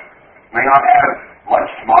may not have much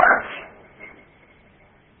smarts.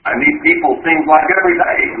 I meet people, seems like every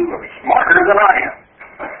day, who are smarter than I am.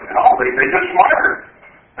 And all they're just smarter.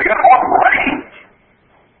 They got more brains.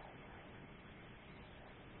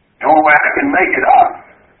 The only way I can make it up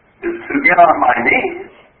is to get on my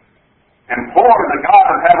knees and implore the God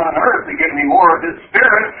of heaven and earth to give me more of His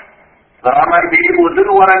Spirit that I might be able to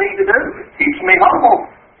do what I need to do. It keeps me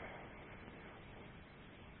humble.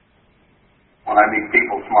 When I meet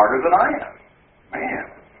people smarter than I am. Man,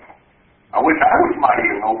 I wish I was mighty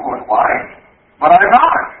and noble and wise, but I'm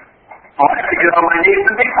not. So I have to get on my knees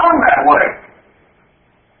and become that way.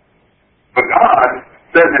 But God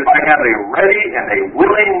says if I have a ready and a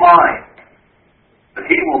willing mind, that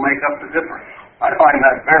He will make up the difference. I find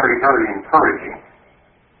that very, very encouraging.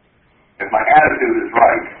 If my attitude is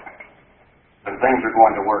right, then things are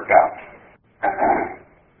going to work out.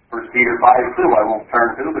 1 Peter 5:2 I won't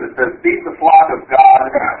turn to, but it says, feed the flock of God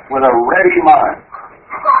with a ready mind.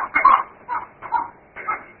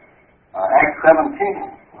 Acts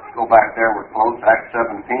 17. Let's go back there. We're close. Acts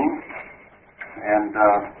 17 and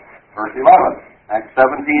verse 11. Acts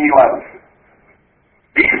 17:11.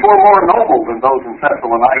 These were more noble than those in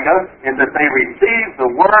Thessalonica, in that they received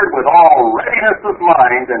the word with all readiness of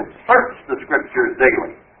mind and searched the Scriptures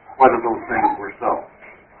daily, whether those things were so.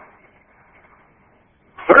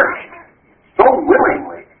 Searched so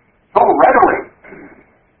willingly, so readily.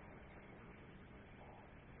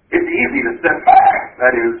 It's easy to sit back,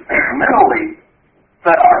 that is, mentally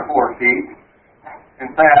set our forefeet and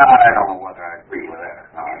say, I don't know whether I agree with that or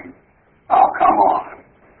not. Oh, come on.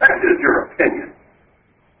 That's just your opinion.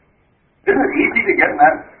 Isn't it easy to get in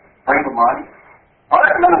that frame of mind? Oh,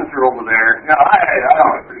 that minister over there, I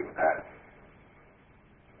don't agree with that.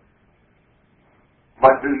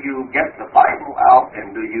 But do you get the Bible out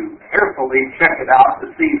and do you carefully check it out to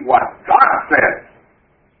see what God says?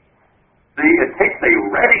 See, it takes a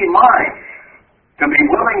ready mind to be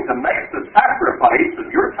willing to make the sacrifice of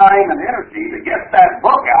your time and energy to get that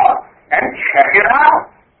book out and check it out.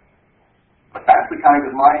 But that's the kind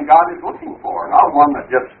of mind God is looking for, not one that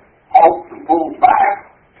just halts and pulls back.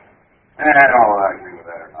 I don't know whether I agree with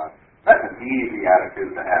that or not. That's an easy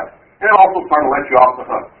attitude to have. And it also sort of lets you off the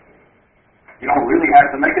hook. You don't really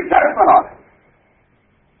have to make a judgment on it.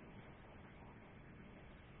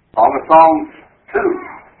 Song of Songs 2.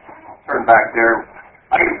 I'll turn back there.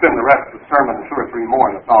 I could spend the rest of the sermon and 2 or 3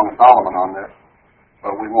 more in the Song of Solomon on this,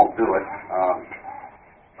 but we won't do it.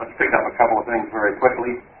 Let's pick up a couple of things very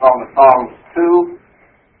quickly. Song of Songs 2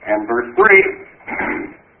 and verse 3.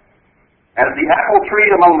 As the apple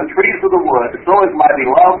tree among the trees of the wood, so is my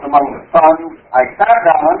beloved among the sons. I sat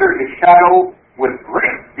down under his shadow with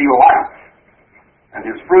great delight, and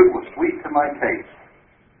his fruit was sweet to my taste.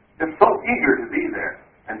 It's so eager to be there,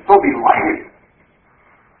 and so delighted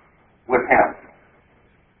with him.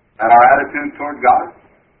 That our attitude toward God?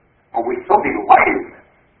 Are we so delighted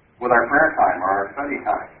with our prayer time or our study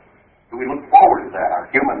time? Do we look forward to that? Our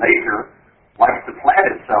human nature likes to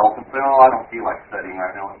plant itself and say, oh, I don't feel like studying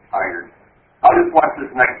right now, I'm tired. I'll just watch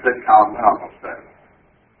this next sitcom and I'll go study.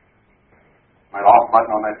 That off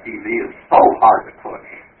button on that TV is so hard to push.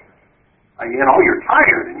 You're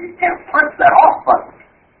tired and you can't punch that off button.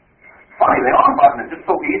 Funny, the on button is just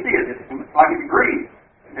so easy, it's like a degree.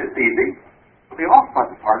 It's easy. But the off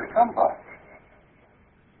button is hard to come by.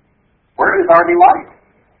 Where is our delight?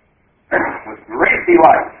 With great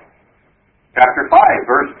delight. Chapter 5,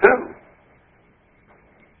 verse 2.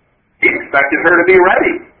 He expected her to be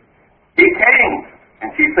ready. He came,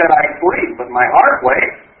 and she said, I sleep, but my heart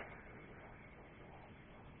wakes.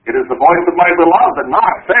 It is the voice of my beloved that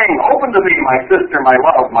knocks, saying, open to me, my sister, my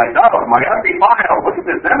love, my dove, my undefiled. Look at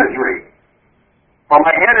this imagery. For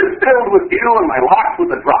my head is filled with dew, and my locks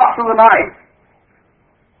with the drops of the night.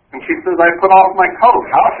 And she says, I put off my coat.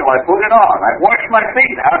 How shall I put it on? I've washed my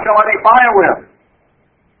feet. How shall I defile them?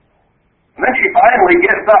 And then she finally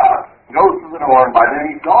gets up, goes to the door, and by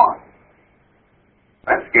then he's gone.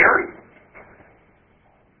 That's scary.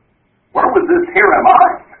 Where was this here am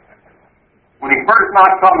I? When he first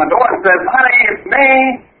knocks on the door and says, honey, it's me.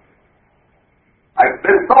 I've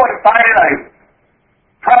been so excited, I've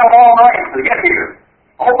traveled all night to get here.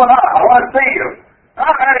 Open up, I want to see you. I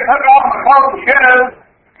had to cut off my clothes and shoes.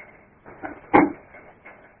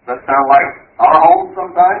 Does that sound like our home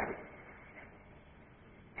sometimes?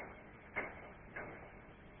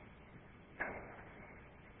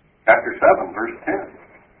 Chapter 7, verse 10.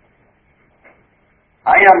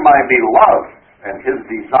 I am my beloved, and his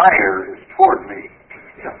desire is toward me.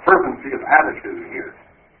 A fervency of attitude here.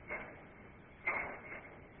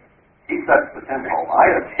 He sets the tempo. I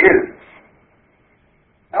am his.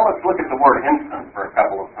 Now let's look at the word instant for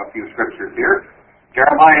a few scriptures here.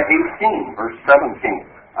 Jeremiah 18, verse 17.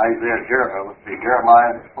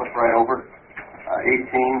 Jeremiah, flip right over.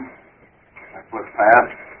 18. I flip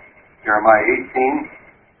past. Jeremiah 18.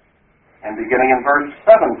 And beginning in verse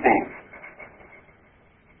 17.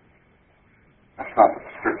 That's not the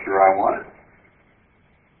scripture I wanted.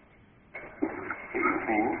 18.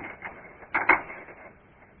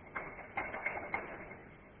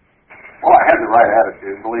 Well, I had the right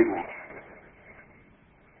attitude, believe me.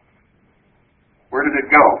 Where did it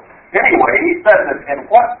go? Anyway, he says that in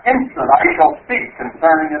what instant I shall speak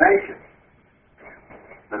concerning a nation.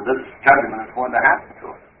 Then this judgment is going to happen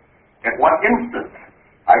to us. At what instant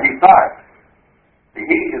I decide. The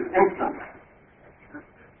he is instant.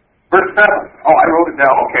 Verse 7. Oh, I wrote it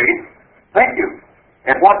down. Okay. Thank you.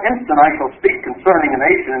 At what instant I shall speak concerning a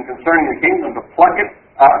nation and concerning a kingdom to pluck it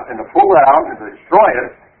up and to pull it out and to destroy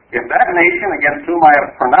it. If that nation against whom I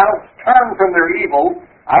have pronounced turn from their evil,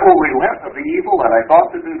 I will relent of the evil that I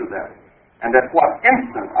thought to do to them. And at what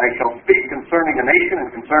instant I shall speak concerning a nation and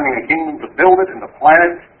concerning a kingdom to build it and to plant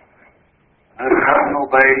it. And if it doesn't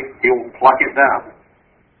obey, he will pluck it down.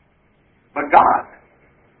 But God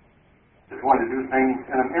is going to do things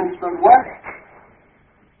in an instant way.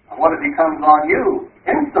 And what if he comes on you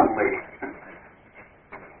instantly?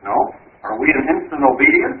 No? Are we in instant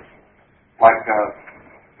obedience? Like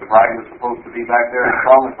the bride was supposed to be back there in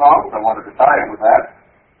Song of Songs? I wanted to tie it with that.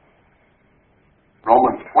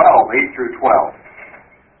 Romans 12, 8 through 12.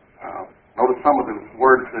 notice some of the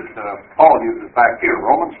words that Paul uses back here.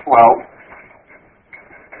 Romans 12.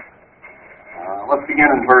 Let's begin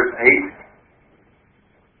in verse 8.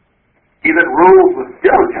 He that rules with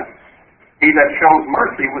diligence, he that shows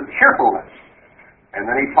mercy with cheerfulness. And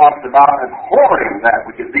then he talks about abhorring that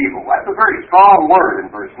which is evil. That's a very strong word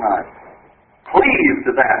in verse 9. Cleave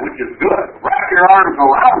to that which is good. Wrap your arms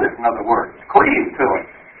around it, in other words. Cleave to it.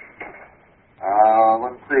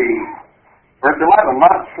 Let's see. Verse 11,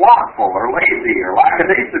 not slothful or lazy or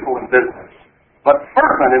lackadaisical in business, but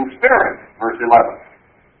fervent in spirit. Verse 11.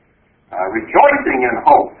 Rejoicing in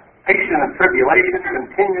hope, patient in tribulation,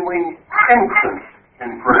 continuing instant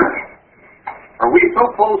in prayer. Are we so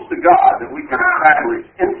close to God that we can establish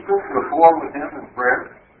instant rapport with Him in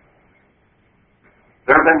prayer?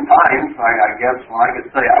 There have been times, I guess, when I could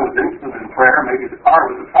say I was instant in prayer. Maybe the car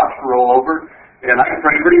was a touch to roll over, and I could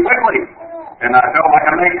pray pretty quickly. And I felt like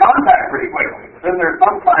I made contact pretty quickly. But then there's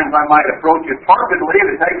sometimes I might approach it torpidly, and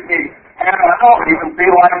it takes me half an hour to even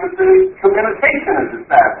feel like the communication is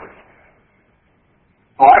established.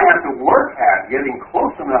 So I have to work at getting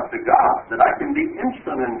close enough to God that I can be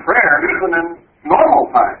instant in prayer, even in normal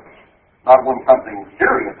times. Not when something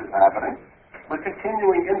serious is happening, but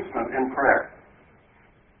continuing instant in prayer.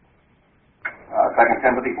 2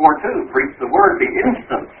 Timothy 4:2, preach the word, be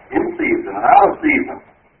instant, in season and out of season.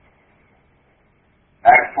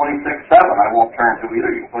 Acts 26:7, I won't turn to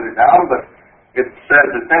either, you can put it down, but it says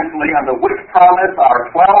essentially, unto which promise our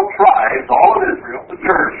 12 tribes, all of Israel, the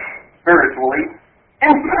church, spiritually,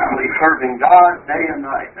 instantly serving God day and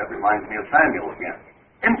night. That reminds me of Samuel again.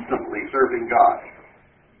 Instantly serving God.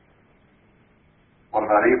 What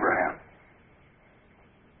about Abraham?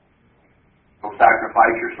 Go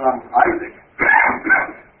sacrifice your son Isaac.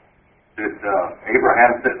 Did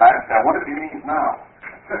Abraham sit back and say, I wonder if he means now?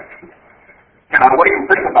 Can I wait and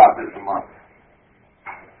think about this a month?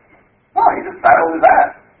 No, he just settled his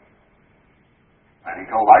ass. And he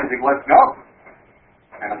told Isaac, let's go.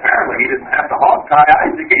 And apparently he didn't have to hog-tie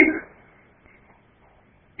Isaac either.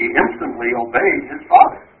 He instantly obeyed his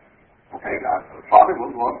father. Okay, God, the father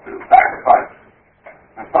will go up to the sacrifice.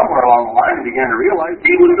 And somewhere along the line he began to realize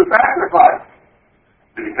he was the sacrifice.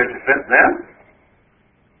 Did he pitch a fit then?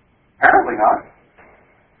 Apparently not.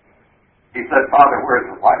 He said, Father, where's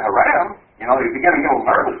the ram? You know, he's beginning to get a little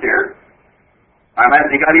nervous here. I imagine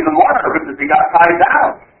he got even more nervous as he got tied down.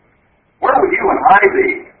 Where would you and I be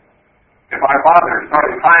if our father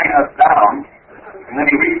started tying us down and then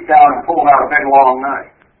he reached down and pulled out a big long knife?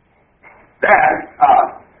 Dad,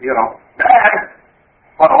 Dad,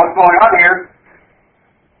 what's going on here?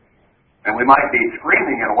 And we might be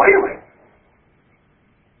screaming and wailing.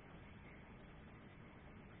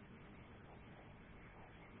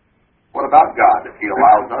 What about God if He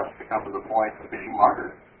allows us to come to the point of being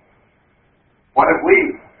martyred? What if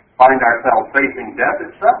we find ourselves facing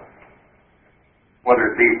death itself?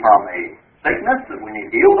 Whether it be from a sickness that we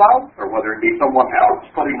need healed of, or whether it be someone else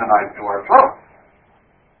putting the knife to our throat.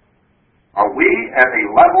 Are we at a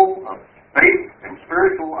level of faith and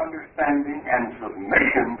spiritual understanding and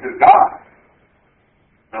submission to God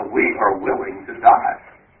that we are willing to die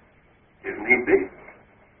if need be?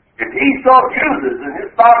 If He so chooses in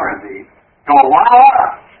His sovereignty to allow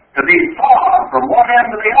us to be sawed from one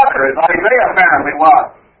end to the other, as Isaiah apparently was,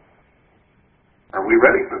 are we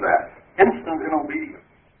ready for that? Instant in obedience.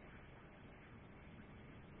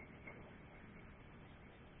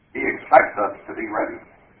 He expects us to be ready.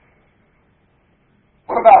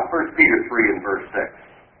 What about 1 Peter 3 and verse 6?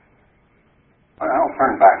 I'll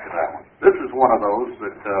turn back to that one. This is one of those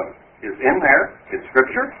that is in there, in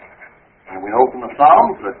Scripture. And we open the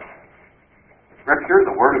Psalms that Scripture,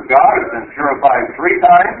 the Word of God, has been purified 3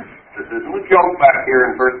 times. This isn't a joke back here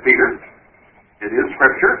in 1 Peter. It is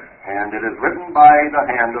Scripture, and it is written by the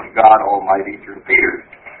hand of God Almighty through Peter.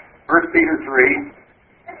 1 Peter 3,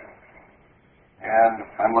 and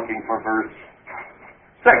I'm looking for verse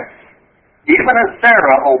 6. Even as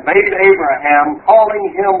Sarah obeyed Abraham,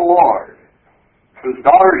 calling him Lord, whose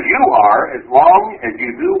daughters you are, as long as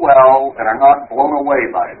you do well and are not blown away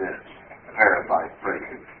by this. Parasite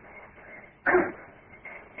phrases.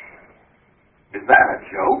 Is that a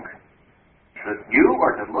joke? That you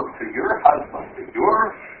are to look to your husband, to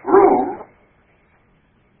your groom,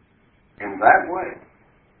 in that way?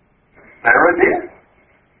 Sarah did.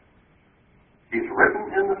 She's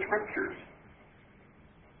written in the Scriptures.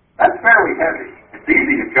 That's fairly heavy. It's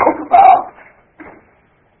easy to joke about.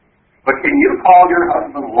 But can you call your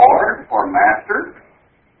husband Lord or Master?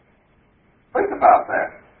 Think about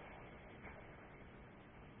that.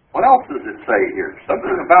 What else does it say here?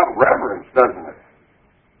 Something about reverence, doesn't it?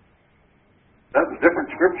 Is that a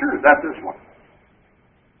different Scripture, or is that this one?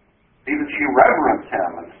 He that you reverence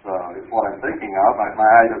Him is what I'm thinking of. My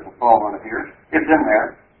eye doesn't fall on it here. It's in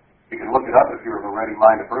there. You can look it up if you're of a ready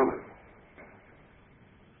mind to prove it.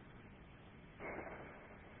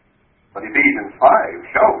 But Ephesians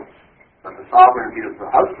 5 shows that the sovereignty of the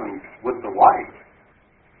husband with the wife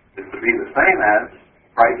is to be the same as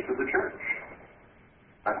Christ to the church.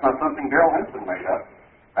 That's not something Darryl Henson made up.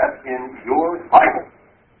 That's in your Bible.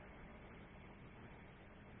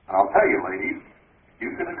 And I'll tell you, ladies,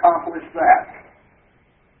 you can accomplish that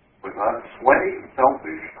with us swayed,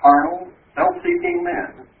 selfish, carnal, self-seeking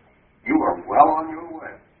men. You are well on your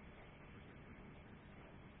way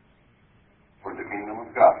for the kingdom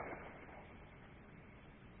of God.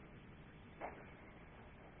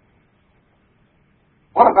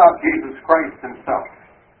 What about Jesus Christ Himself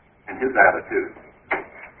and His attitude?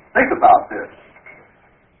 Think about this.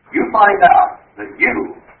 You find out that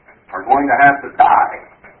you are going to have to die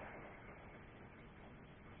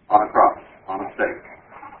on a cross, on a stake,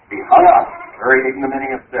 be hung up, very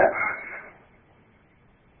ignominious death.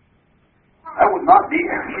 That would not be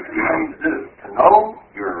an easy thing to do. To know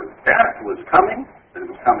your death was coming, that it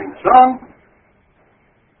was coming soon,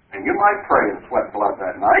 and you might pray and sweat blood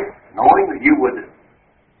that night, knowing that you would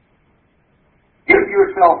give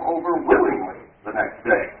yourself over willingly the next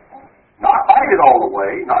day. Not fight it all the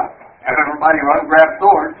way, not have everybody run grab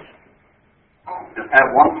swords. Just have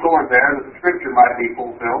one sword there that the Scripture might be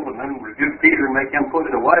fulfilled, and then rebuke Peter and make him put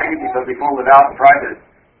it away because he pulled it out and tried to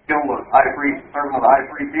kill the high priest, servant of the high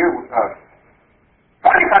priest here.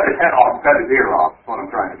 Trying to cut his head off and cut his ear off, is what I'm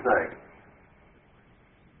trying to say.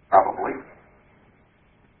 Probably.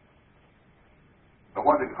 But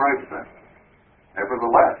what did Christ say?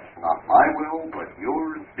 Nevertheless, not my will, but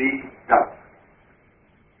yours be done.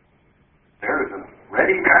 There is a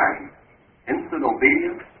ready mind, instant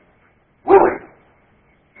obedience, willing.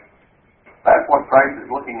 That's what Christ is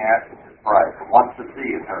looking at in His bride and wants to see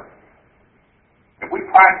in her. If we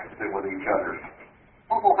practice it with each other,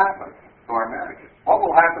 what will happen to our marriages? What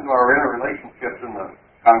will happen to our interrelationships in the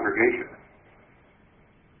congregation?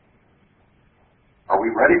 Are we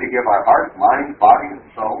ready to give our heart, mind, body, and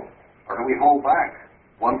soul? Or do we hold back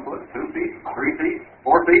 1 foot, 2 feet, 3 feet,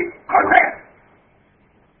 4 feet, our neck?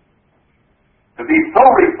 To be so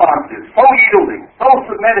responsive, so yielding, so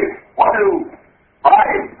submitting. What do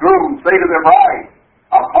bridegrooms say to their bride?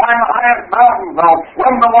 I'll climb the highest mountains, I'll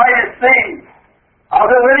swim the widest seas, I'll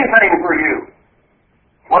do anything for you.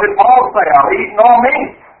 What did Paul say? I'll eat no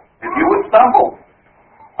meat if you would stumble.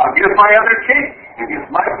 I'll give my other cheek if you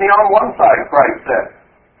smite me on one side, Christ said.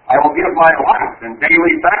 I will give my life in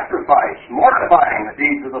daily sacrifice, mortifying the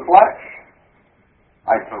deeds of the flesh.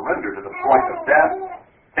 I surrender to the point of death.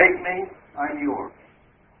 Take me, I'm yours.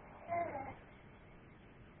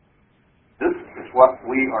 This is what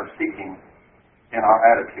we are seeking in our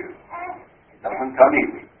attitude. It doesn't come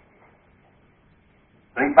easy.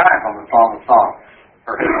 Think back on the Song of Songs.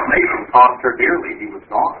 For his nation cost her dearly, he was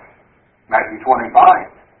gone. Matthew 25.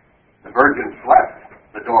 The virgin slept.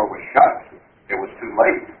 The door was shut. It was too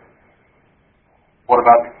late. What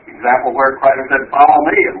about the example where Christ said, follow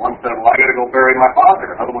me? And one said, well, I got to go bury my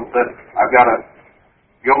father. Another one said, I've got a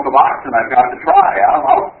yoke of oxen I've got to try.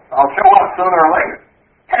 I'll show up sooner or later.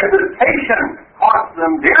 Hesitation cost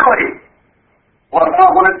them dearly. What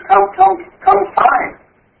about when it comes time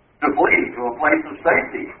to flee to a place of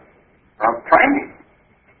safety or of training?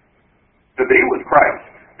 To be with Christ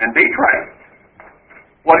and be trained.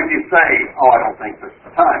 What if you say, oh, I don't think this is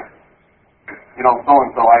the time?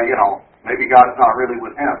 So-and-so, maybe God's not really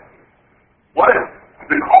with him. What if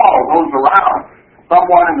the call goes around,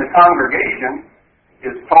 someone in the congregation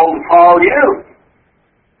is told to call you,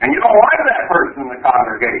 and you don't like that person in the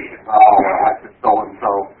congregation? Oh, well, that's just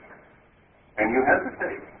so-and-so. And you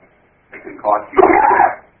hesitate. It could cost you.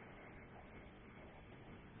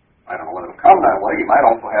 I don't know whether it'll come that way. You might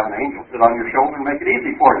also have an angel sit on your shoulder and make it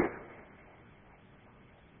easy for you.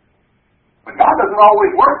 But God doesn't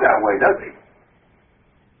always work that way, does He?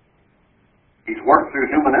 He's worked through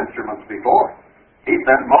human instruments before. He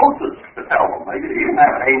sent Moses to tell them. He didn't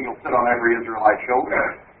have an angel sit on every Israelite shoulder.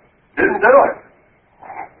 Didn't do it.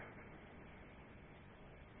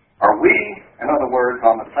 Are we, in other words,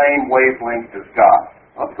 on the same wavelength as God?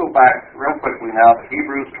 Let's go back real quickly now to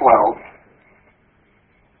Hebrews 12.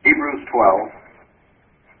 Hebrews 12.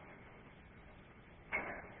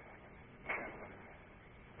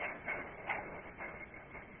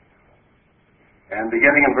 And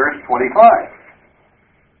beginning in verse 25.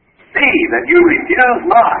 See that you refuse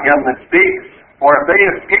not him that speaks, for if they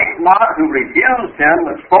escape not who refused him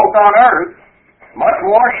that spoke on earth, much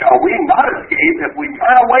more shall we not escape if we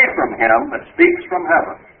turn away from him that speaks from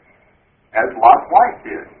heaven, as Lot's wife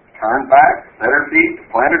did. turned back, set her feet,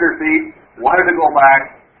 planted her feet, wanted to go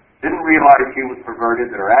back, didn't realize she was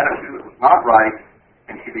perverted, that her attitude was not right,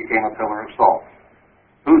 and she became a pillar of salt.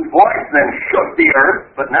 Whose voice then shook the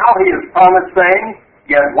earth, but now he is promised, saying,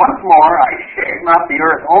 Yet once more I shake not the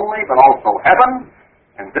earth only, but also heaven.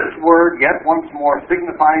 And this word, yet once more,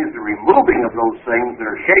 signifies the removing of those things that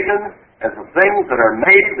are shaken, as the things that are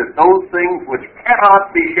made, that those things which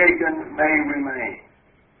cannot be shaken may remain.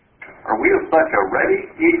 Are we of such a ready,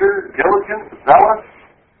 eager, diligent, zealous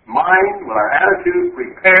mind, with our attitude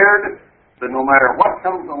prepared, that no matter what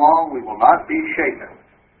comes along, we will not be shaken?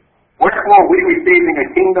 Wherefore, we receiving a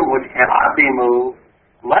kingdom which cannot be moved,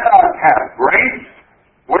 let us have grace,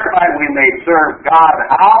 whereby we may serve God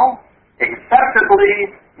how?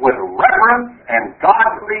 Acceptably, with reverence and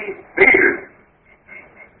godly fear.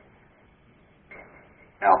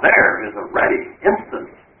 Now there is a ready,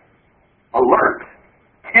 instant, alert,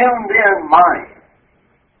 tuned-in mind.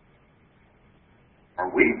 Are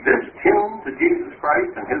we this tuned to Jesus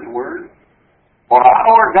Christ and His Word? For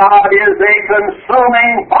our God is a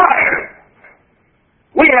consuming fire.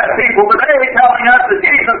 We have people today telling us that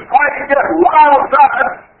Jesus Christ just loves us,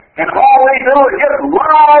 and all we do is just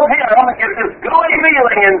love Him and get this gooey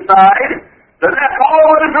feeling inside that that's all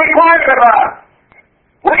that is required of us.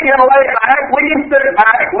 We can lay back, we can sit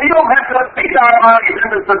back, we don't have to beat our bodies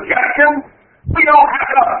into subjection, we don't have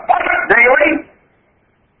to fight daily,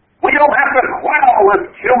 we don't have to quell with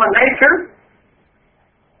human nature.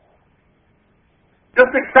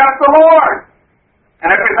 Just accept the Lord,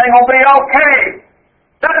 and everything will be okay.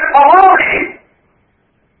 That's baloney.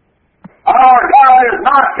 Our God is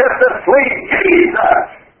not just a sweet Jesus.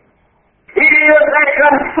 He is a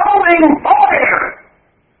consuming fire.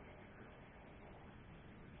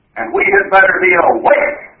 And we had better be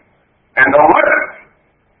awake and alert.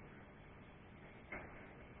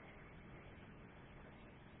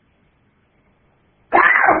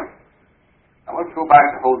 Now let's go back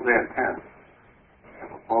to Hosea 10.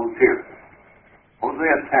 And we'll close here.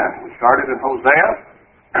 Hosea 10. We started in Hosea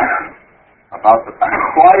about the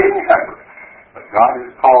backsliding heifer that God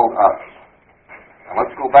has called us. Now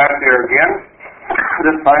let's go back there again,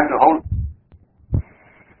 this time to Hosea.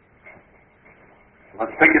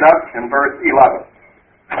 Let's pick it up in verse 11.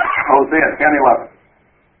 Hosea 10:11.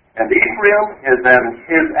 And Ephraim is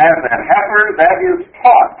as an heifer that is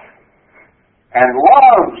taught, and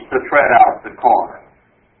loves to tread out the corn.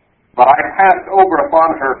 But I passed over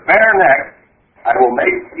upon her bare neck. I will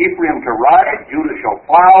make Ephraim to ride, Judah shall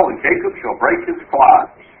plow, and Jacob shall break his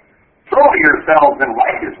clods. Sow yourselves in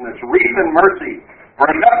righteousness, reap in mercy,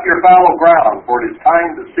 break up your fallow ground, for it is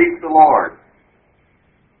time to seek the Lord.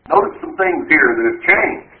 Notice some things here that have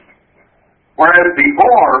changed. Whereas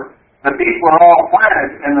before, the feet were all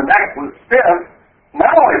planted and the neck was stiff,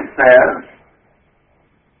 now it says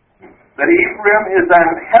that Ephraim is an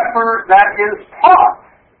heifer that is taught.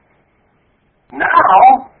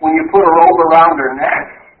 Now, when you put a rope around her neck,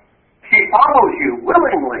 she follows you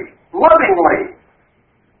willingly, lovingly.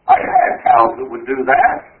 I've had cows that would do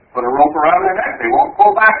that, put a rope around their neck. They won't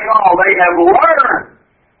pull back at all. They have learned.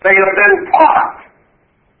 They have been taught.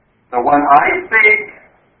 So when I speak,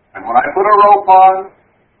 and when I put a rope on,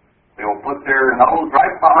 they will put their nose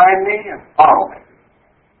right behind me and follow me.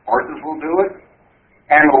 Horses will do it.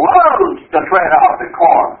 And loves to tread out the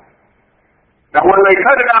corn. Now when they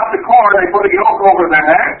tread it out the corn, they put a yoke over their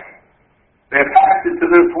neck. They attach it to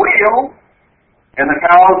this wheel, and the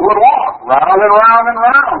cows would walk round and round and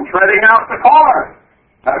round, treading out the corn.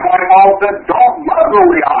 That's why Paul said, don't muzzle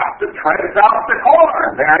the ox that treads out the corn.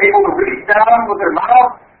 They're able to reach down with their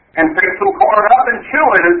mouth and pick some corn up and chew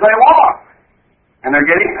it as they walk. And they're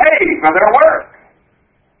getting paid for their work.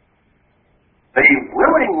 They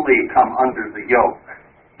willingly come under the yoke.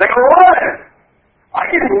 They love it. I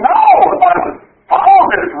didn't know if I was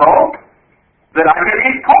following this rope that I could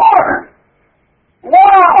eat corn.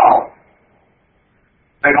 Wow!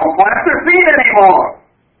 They don't plant their feet anymore.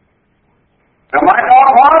 Now my dog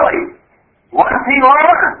Harley, once he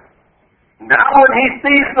learned, now when he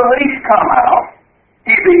sees the leash come out,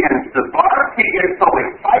 he begins to bark, he gets so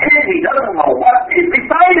excited, he doesn't know what, he's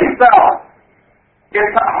beside himself.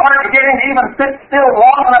 It's hard to get him to even sit still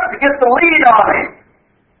long enough to get the lead on him.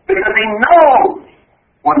 Because he knows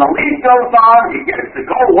when the lead goes on, he gets to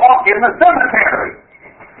go walk in the cemetery.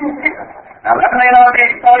 Now that may not be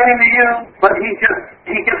exciting to you, but he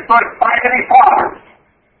gets so excited he falls.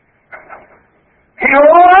 He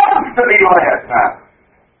loves to be led now.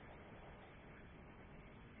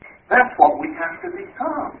 That's what we have to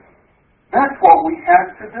become. That's what we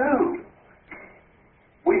have to do.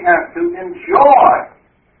 We have to enjoy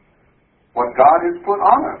what God has put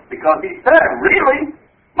on us. Because He said, really,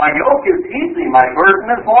 My yoke is easy, my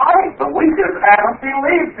burden is light, but we just haven't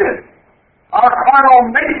believed it. Our carnal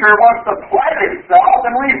nature wants to plant itself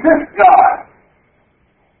and resist God.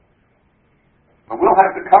 But we'll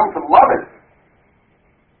have to come to love it.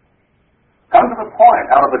 Come to the point,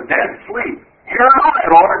 out of a dead sleep. Here am I,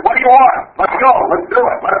 Lord. What do you want? Let's go. Let's do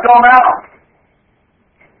it. Let's go now.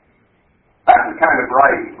 That's the kind of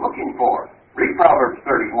bride he's looking for. Read Proverbs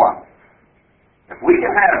 31. If we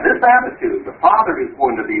can have this attitude, the Father is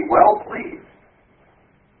going to be well pleased.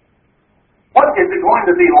 What is it going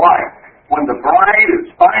to be like when the bride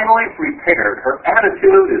is finally prepared? Her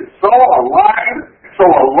attitude is so alive, so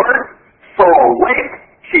alert, so awake.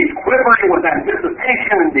 She's quivering with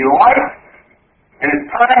anticipation and delight. And it's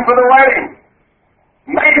time for the wedding.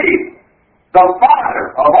 Maybe the Father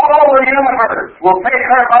of all the universe will take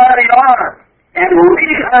her by the arm and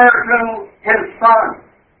lead her to His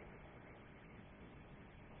Son.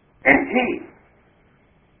 And He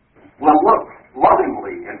will look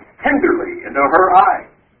lovingly and tenderly into her eyes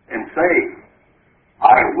and say,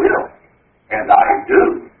 I will, and I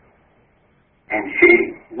do. And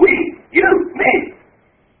she, we, you, me,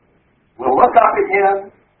 will look up at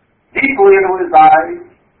Him deeply into His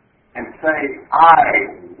eyes and say, I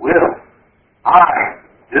will, I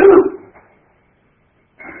do.